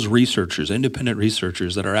 Those researchers, independent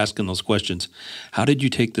researchers that are asking those questions, how did you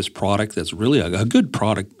take this product that's really a good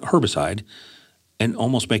product, herbicide, and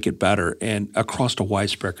almost make it better and across a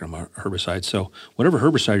wide spectrum of herbicides? So whatever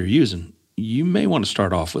herbicide you're using, you may want to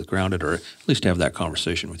start off with Grounded or at least have that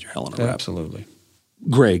conversation with your Helena rep. Absolutely.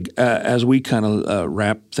 Greg, as we kind of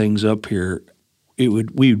wrap things up here, we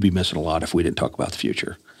would be missing a lot if we didn't talk about the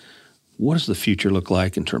future. What does the future look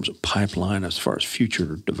like in terms of pipeline as far as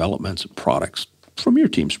future developments and products from your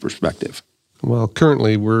team's perspective? Well,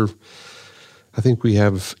 currently I think we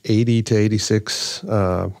have 80 to 86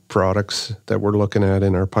 products that we're looking at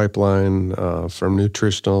in our pipeline, from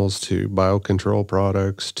nutritionals to biocontrol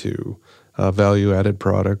products to value-added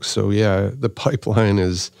products. So yeah, the pipeline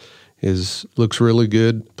looks really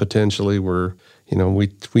good. Potentially,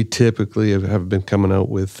 we typically have been coming out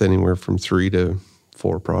with anywhere from 3 to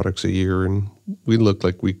 4 products a year, and we look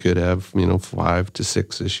like we could have 5 to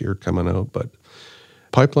 6 this year coming out. But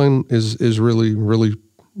pipeline is really, really,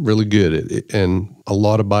 really good, and a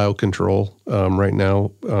lot of biocontrol right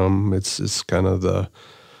now. It's kind of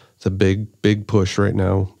the big push right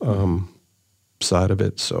now side of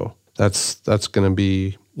it. So that's going to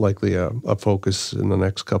be likely a focus in the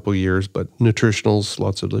next couple of years, but nutritionals,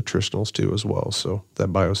 lots of nutritionals too as well. So that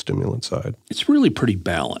biostimulant side. It's really pretty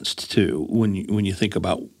balanced too when you think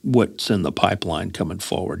about what's in the pipeline coming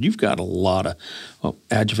forward. You've got a lot of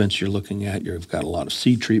adjuvants you're looking at. You've got a lot of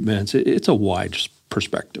seed treatments. It's a wide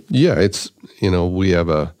perspective. Yeah, it's, we have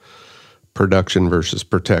a production versus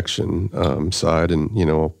protection side, and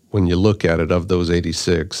when you look at it, of those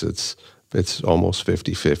 86, it's almost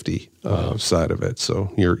 50-50 side of it.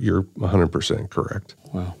 So you're 100% correct.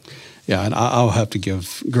 Wow. Yeah, and I'll have to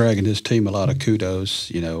give Greg and his team a lot of kudos.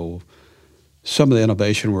 Some of the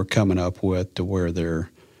innovation we're coming up with to where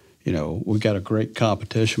we've got a great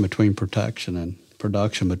competition between protection and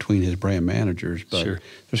production between his brand managers, but Sure.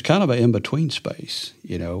 There's kind of an in-between space,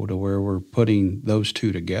 to where we're putting those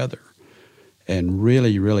two together and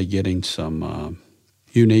really, really getting some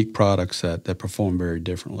unique products that perform very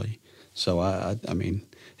differently. So I mean,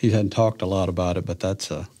 he hadn't talked a lot about it, but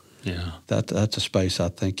that's a space I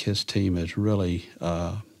think his team is really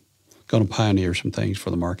going to pioneer some things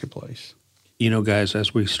for the marketplace. Guys,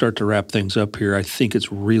 as we start to wrap things up here, I think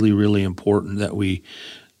it's really, really important that we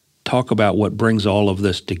talk about what brings all of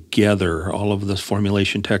this together, all of this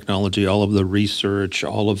formulation technology, all of the research,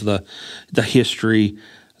 all of the history,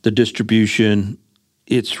 the distribution.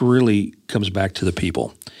 It's really comes back to the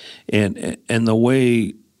people. And the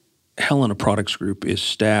way Helena Products Group is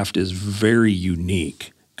staffed is very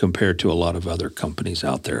unique compared to a lot of other companies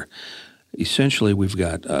out there. Essentially, we've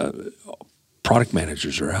got product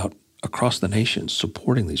managers are out across the nation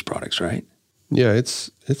supporting these products, right? Yeah,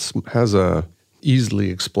 it's has a easily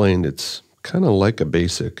explained. It's kind of like a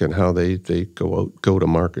basic and how they go to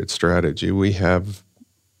market strategy. We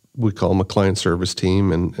call them a client service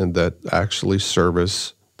team, and that actually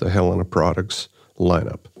service the Helena Products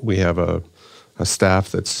lineup. We have a a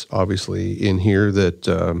staff that's obviously in here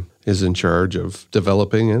that is in charge of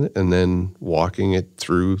developing it and then walking it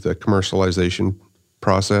through the commercialization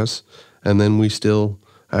process. And then we still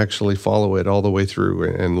actually follow it all the way through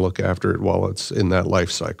and look after it while it's in that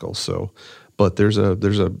life cycle. So, but there's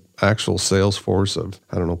a actual sales force of,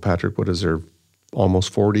 I don't know, Patrick, what is there?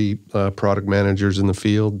 Almost 40 product managers in the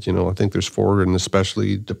field. I think there's 4 in the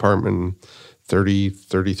specialty department,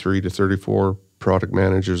 33 to 34 product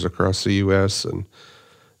managers across the U.S. And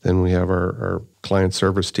then we have our client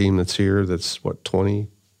service team that's here. That's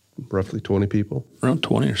roughly 20 people? Around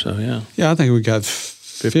 20 or so, yeah. Yeah, I think we got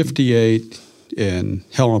 58 in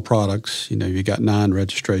Helena Products. You got 9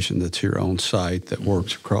 registration that's here on site that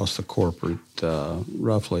works across the corporate,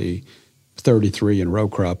 roughly 33 in row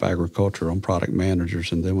crop agriculture on product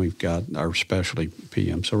managers, and then we've got our specialty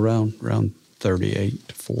PM, so around 38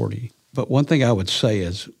 to 40. But one thing I would say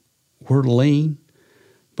is we're lean,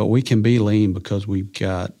 but we can be lean because we've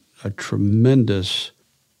got a tremendous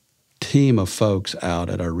team of folks out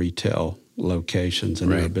at our retail locations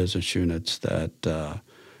and our business units that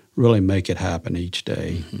really make it happen each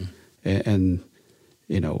day. And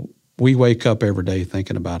we wake up every day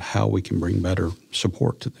thinking about how we can bring better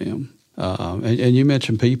support to them. And you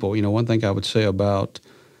mentioned people. One thing I would say about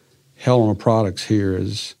Helena Products here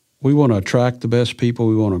is we want to attract the best people.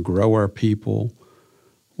 We want to grow our people.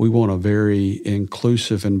 We want a very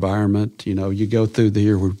inclusive environment. You go through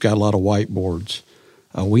here, we've got a lot of whiteboards.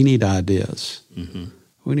 We need ideas.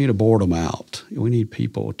 We need to board them out. We need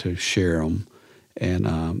people to share them.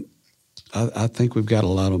 And I think we've got a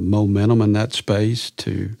lot of momentum in that space.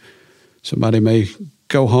 Somebody may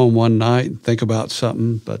go home one night and think about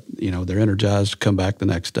something, but they're energized to come back the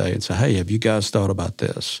next day and say, "Hey, have you guys thought about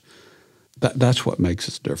this?" That's what makes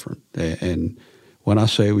us different. And when I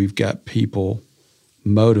say we've got people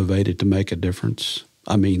motivated to make a difference,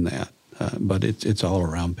 I mean that. But it's all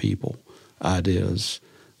around people, ideas.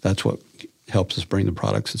 That's what helps us bring the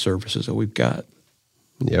products and services that we've got.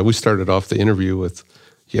 Yeah, we started off the interview with,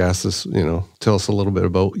 you asked us, tell us a little bit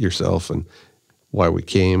about yourself and why we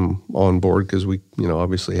came on board, because we,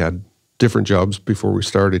 obviously had different jobs before we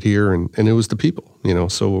started here, and it was the people,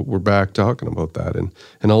 so we're back talking about that.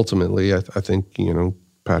 And ultimately, I think,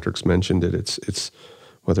 Patrick's mentioned it, it's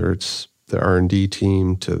whether it's the R&D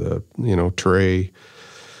team to the, Trey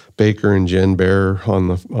Baker and Jen Bear on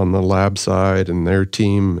the lab side and their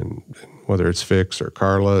team, and whether it's Fix or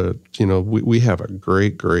Carla, we have a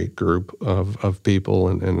great group of people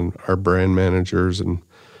and our brand managers and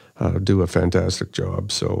do a fantastic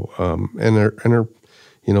job. So, and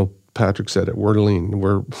Patrick said it, we're lean,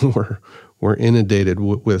 we're inundated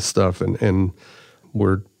with stuff and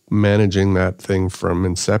we're managing that thing from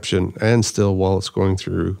inception and still while it's going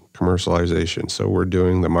through commercialization. So we're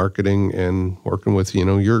doing the marketing and working with,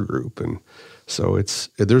 your group. And so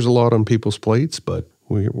there's a lot on people's plates, but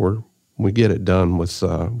we get it done with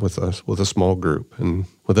a small group, and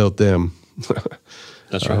without them,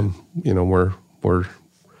 that's right.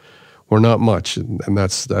 We're not much, and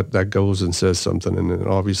that goes and says something. And then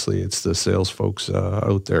obviously it's the sales folks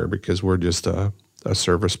out there, because we're just a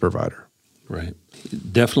service provider. Right.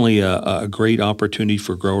 Definitely a great opportunity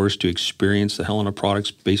for growers to experience the Helena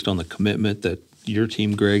products based on the commitment that your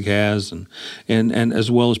team, Greg, has, and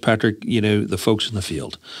as well as Patrick, the folks in the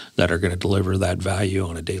field that are going to deliver that value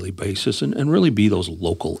on a daily basis and really be those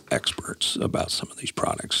local experts about some of these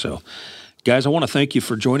products. So, guys, I want to thank you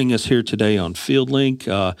for joining us here today on FieldLink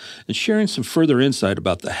and sharing some further insight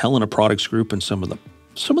about the Helena Products Group and some of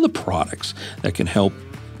the products that can help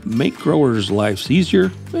make growers' lives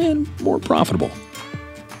easier and more profitable.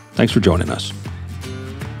 Thanks for joining us.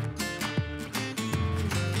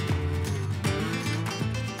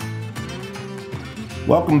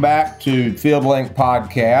 Welcome back to FieldLink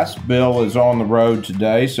Podcast. Bill is on the road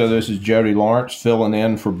today, so this is Jody Lawrence filling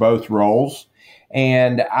in for both roles.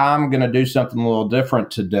 And I'm going to do something a little different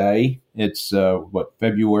today. It's,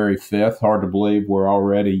 February 5th? Hard to believe we're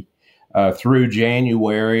already through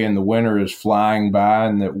January and the winter is flying by,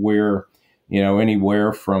 and that we're,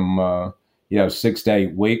 anywhere from, 6 to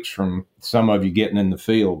 8 weeks from some of you getting in the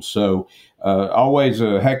field. So always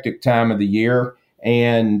a hectic time of the year.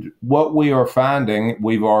 And what we are finding,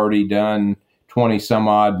 we've already done 20 some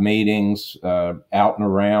odd meetings out and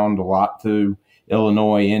around, a lot through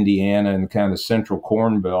Illinois, Indiana, and kind of central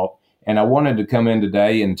Corn Belt. And I wanted to come in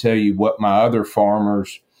today and tell you what my other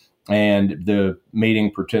farmers and the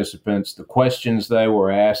meeting participants, the questions they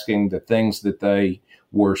were asking, the things that they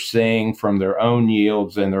were seeing from their own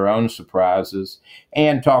yields and their own surprises,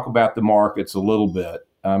 and talk about the markets a little bit.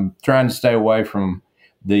 I'm trying to stay away from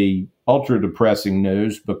the ultra depressing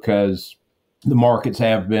news because the markets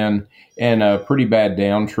have been in a pretty bad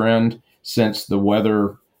downtrend since the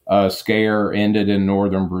weather scare ended in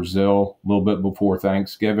northern Brazil a little bit before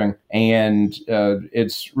Thanksgiving. And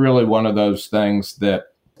it's really one of those things that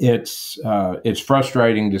it's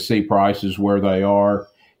frustrating to see prices where they are.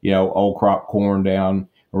 Old crop corn down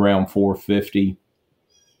around 450,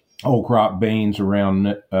 old crop beans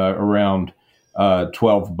around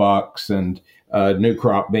 $12, and new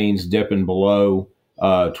crop beans dipping below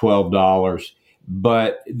 $12.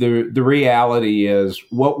 But the reality is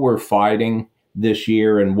what we're fighting this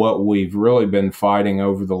year, and what we've really been fighting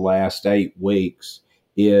over the last 8 weeks,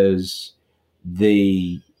 is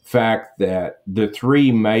the fact that the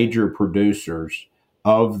three major producers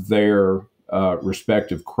of their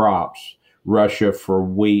respective crops, Russia for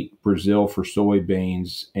wheat, Brazil for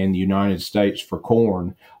soybeans, and the United States for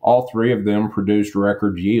corn, all three of them produced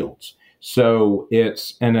record yields. So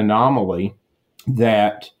it's an anomaly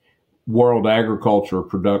that world agriculture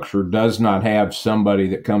production does not have somebody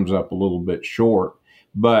that comes up a little bit short.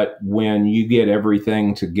 But when you get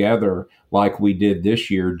everything together like we did this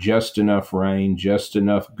year, just enough rain, just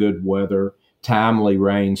enough good weather, timely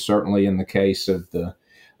rain, certainly in the case of the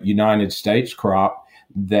United States crop,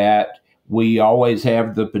 that we always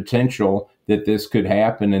have the potential that this could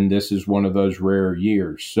happen, and this is one of those rare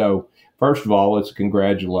years. So first of all, it's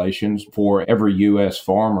congratulations for every U.S.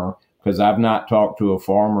 farmer, because I've not talked to a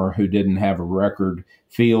farmer who didn't have a record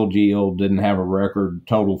field yield, didn't have a record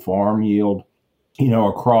total farm yield,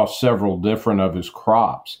 across several different of his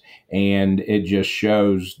crops. And it just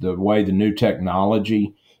shows the way the new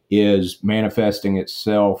technology is manifesting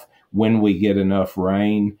itself when we get enough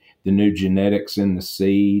rain, the new genetics in the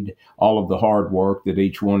seed, all of the hard work that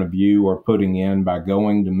each one of you are putting in by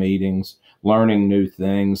going to meetings, learning new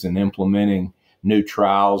things, and implementing new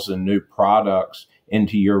trials and new products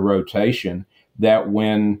into your rotation, that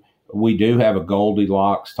when we do have a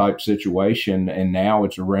Goldilocks type situation, and now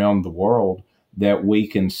it's around the world, that we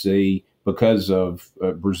can see, because of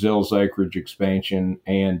Brazil's acreage expansion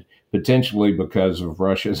and potentially because of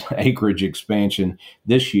Russia's acreage expansion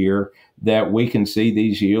this year, that we can see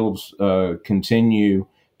these yields continue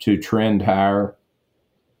to trend higher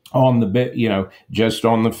on the bit, just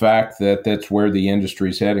on the fact that that's where the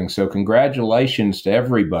industry's heading. So congratulations to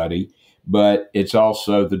everybody, but it's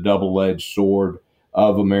also the double-edged sword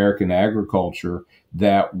of American agriculture,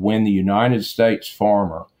 that when the United States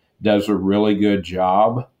farmer does a really good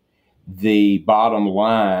job, the bottom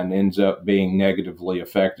line ends up being negatively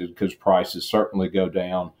affected, because prices certainly go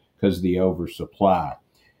down because of the oversupply.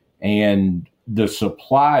 And the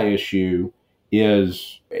supply issue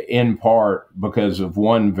is in part because of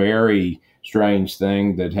one very strange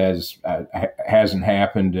thing that hasn't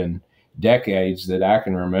happened in decades that I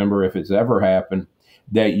can remember, if it's ever happened,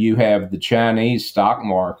 that you have the Chinese stock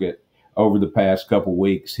market over the past couple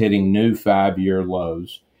weeks hitting new 5-year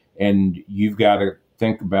lows. And you've got to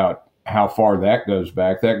think about how far that goes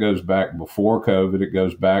back. That goes back before COVID. It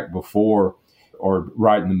goes back before, or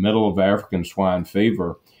right in the middle of African swine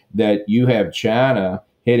fever, that you have China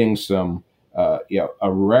hitting some,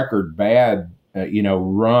 a record bad,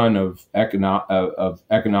 run of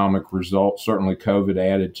economic results. Certainly COVID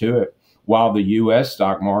added to it, while the U.S.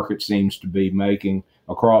 stock market seems to be making,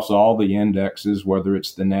 across all the indexes, whether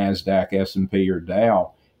it's the NASDAQ, S&P, or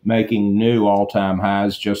Dow, making new all-time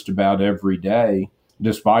highs just about every day,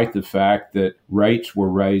 despite the fact that rates were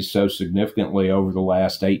raised so significantly over the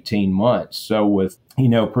last 18 months. So with,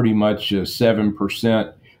 pretty much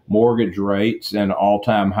 7% mortgage rates and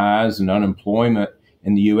all-time highs and unemployment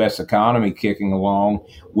in the U.S. economy kicking along,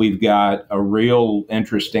 we've got a real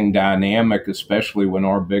interesting dynamic, especially when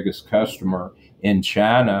our biggest customer in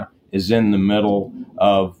China is in the middle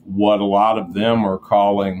of what a lot of them are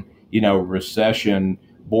calling, recession,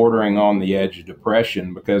 bordering on the edge of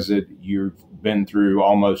depression, because you've been through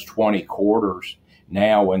almost 20 quarters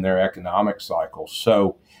now in their economic cycle.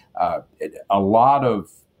 So a lot of,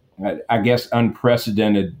 I guess,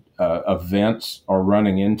 unprecedented events are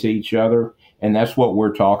running into each other. And that's what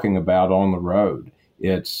we're talking about on the road.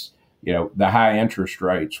 It's, the high interest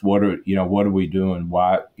rates. What are we doing?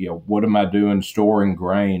 Why, what am I doing storing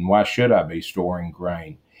grain? Why should I be storing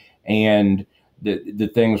grain? And the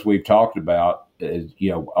things we've talked about,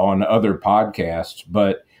 on other podcasts,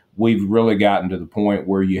 but we've really gotten to the point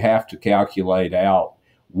where you have to calculate out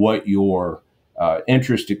what your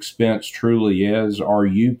interest expense truly is. Are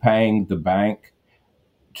you paying the bank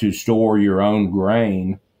to store your own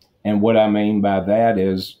grain? And what I mean by that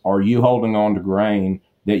is, are you holding on to grain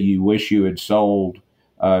that you wish you had sold,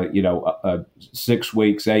 6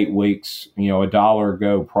 weeks, 8 weeks, $1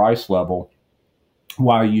 ago price level?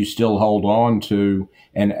 while you still hold on to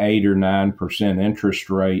an 8 or 9% interest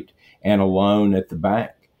rate and a loan at the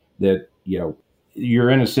bank. That, you're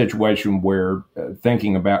in a situation where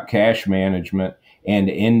thinking about cash management and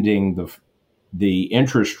ending the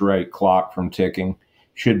interest rate clock from ticking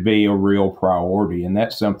should be a real priority. And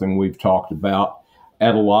that's something we've talked about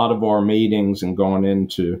at a lot of our meetings and gone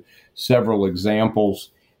into several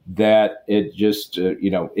examples that it just,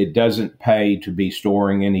 it doesn't pay to be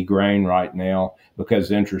storing any grain right now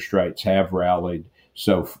because interest rates have rallied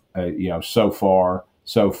so far,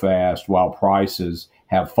 so fast, while prices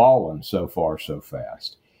have fallen so far, so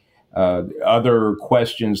fast. Other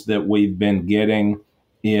questions that we've been getting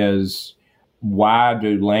is, why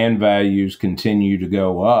do land values continue to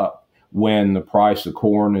go up when the price of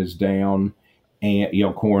corn is down,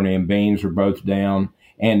 and corn and beans are both down,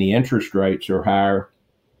 and the interest rates are higher?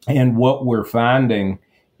 And what we're finding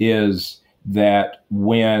is that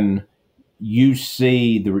when you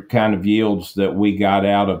see the kind of yields that we got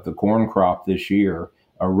out of the corn crop this year,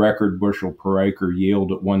 a record bushel per acre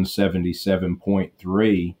yield at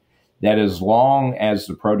 177.3, that as long as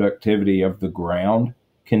the productivity of the ground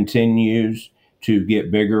continues to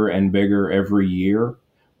get bigger and bigger every year,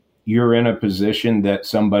 you're in a position that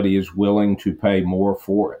somebody is willing to pay more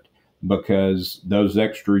for it, because those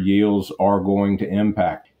extra yields are going to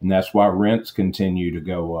impact. And that's why rents continue to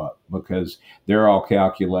go up, because they're all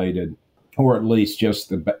calculated, or at least just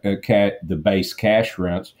the base cash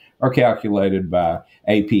rents are calculated by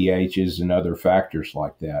APHs and other factors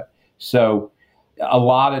like that. So a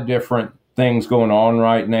lot of different things going on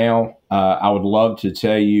right now. I would love to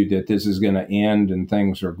tell you that this is going to end and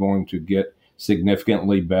things are going to get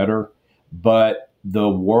significantly better, but the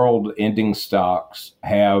world ending stocks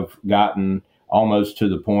have gotten almost to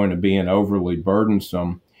the point of being overly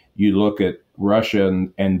burdensome. You look at Russia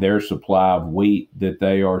and their supply of wheat that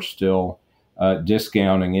they are still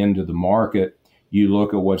discounting into the market. You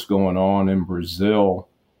look at what's going on in Brazil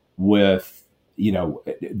with,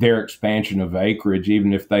 their expansion of acreage.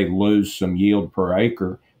 Even if they lose some yield per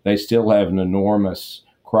acre, they still have an enormous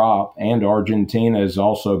crop. And Argentina is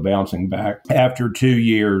also bouncing back after 2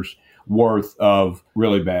 years worth of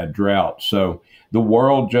really bad drought. So the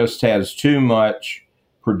world just has too much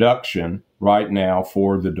production right now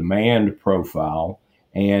for the demand profile.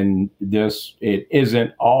 And it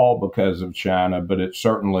isn't all because of China, but it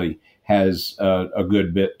certainly has a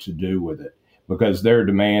good bit to do with it, because their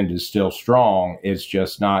demand is still strong. It's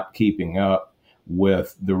just not keeping up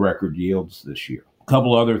with the record yields this year. A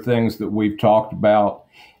couple other things that we've talked about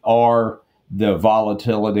are the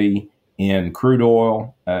volatility in crude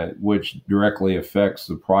oil, which directly affects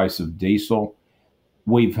the price of diesel.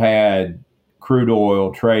 We've had crude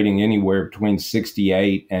oil trading anywhere between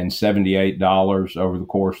 $68 and $78 over the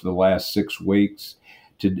course of the last 6 weeks.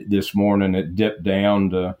 This morning, it dipped down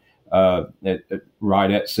to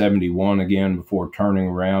right at 71 again before turning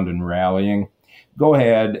around and rallying. Go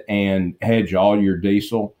ahead and hedge all your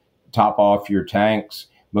diesel, top off your tanks,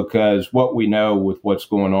 because what we know with what's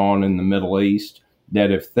going on in the Middle East,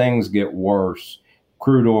 that if things get worse,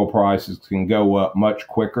 crude oil prices can go up much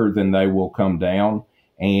quicker than they will come down.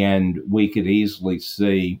 And we could easily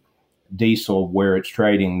see diesel, where it's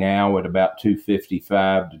trading now at about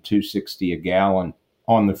 $2.55 to $2.60 a gallon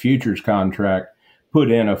on the futures contract, put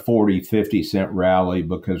in a 40-50 cent rally,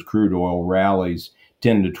 because crude oil rallies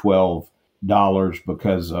 $10 to $12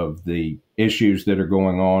 because of the issues that are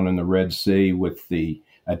going on in the Red Sea with the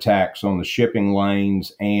attacks on the shipping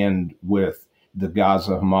lanes and with the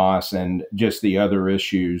Gaza Hamas and just the other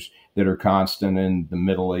issues that are constant in the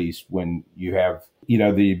Middle East when you have,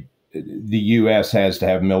 the U.S. has to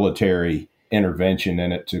have military intervention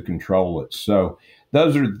in it to control it. So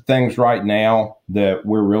those are the things right now that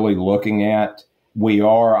we're really looking at. We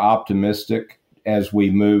are optimistic as we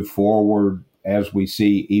move forward, as we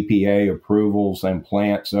see EPA approvals and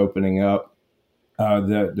plants opening up,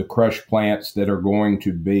 the crush plants that are going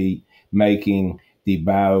to be making the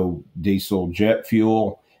biodiesel jet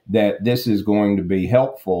fuel, that this is going to be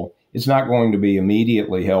helpful. It's not going to be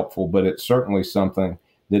immediately helpful, but it's certainly something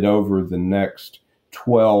that over the next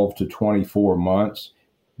 12 to 24 months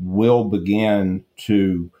will begin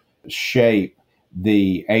to shape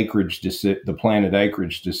the the planted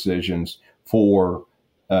acreage decisions for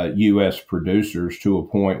U.S. producers, to a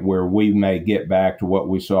point where we may get back to what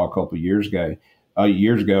we saw a couple of years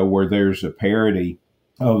ago, where there's a parity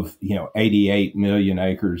of 88 million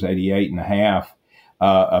acres, 88 and a half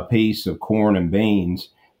a piece of corn and beans,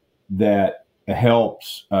 that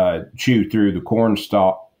helps chew through the corn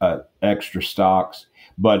stock extra stocks,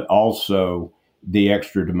 but also the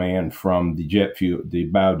extra demand from the jet fuel, the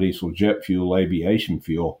biodiesel, jet fuel, aviation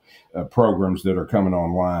fuel programs that are coming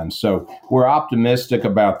online. So we're optimistic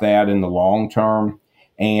about that in the long term.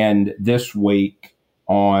 And this week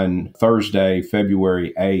on Thursday,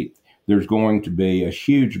 February 8th, there's going to be a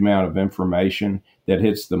huge amount of information that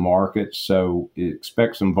hits the market. So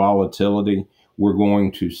expect some volatility. We're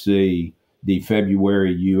going to see the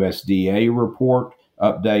February USDA report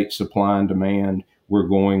update supply and demand. We're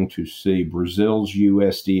going to see Brazil's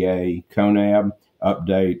USDA CONAB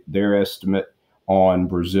update their estimate on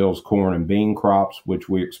Brazil's corn and bean crops, which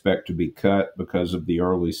we expect to be cut because of the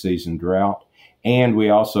early season drought. And we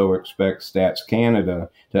also expect Stats Canada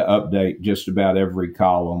to update just about every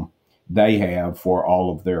column they have for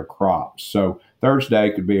all of their crops. So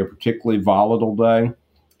Thursday could be a particularly volatile day.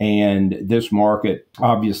 And this market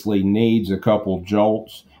obviously needs a couple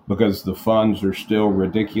jolts because the funds are still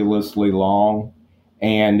ridiculously long.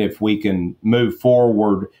 And if we can move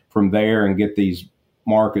forward from there and get these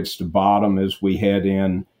markets to bottom as we head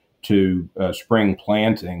in to spring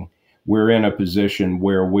planting, we're in a position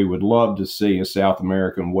where we would love to see a South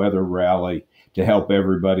American weather rally to help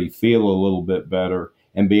everybody feel a little bit better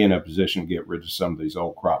and be in a position to get rid of some of these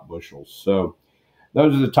old crop bushels. So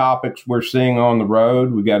those are the topics we're seeing on the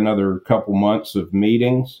road. We've got another couple months of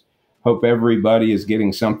meetings. Hope everybody is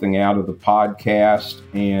getting something out of the podcast,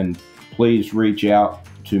 and please reach out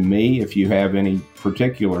to me if you have any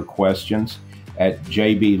particular questions at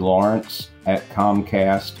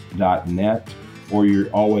jblawrence@comcast.net, or you're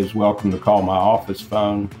always welcome to call my office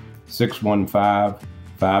phone,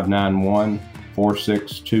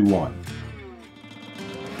 615-591-4621.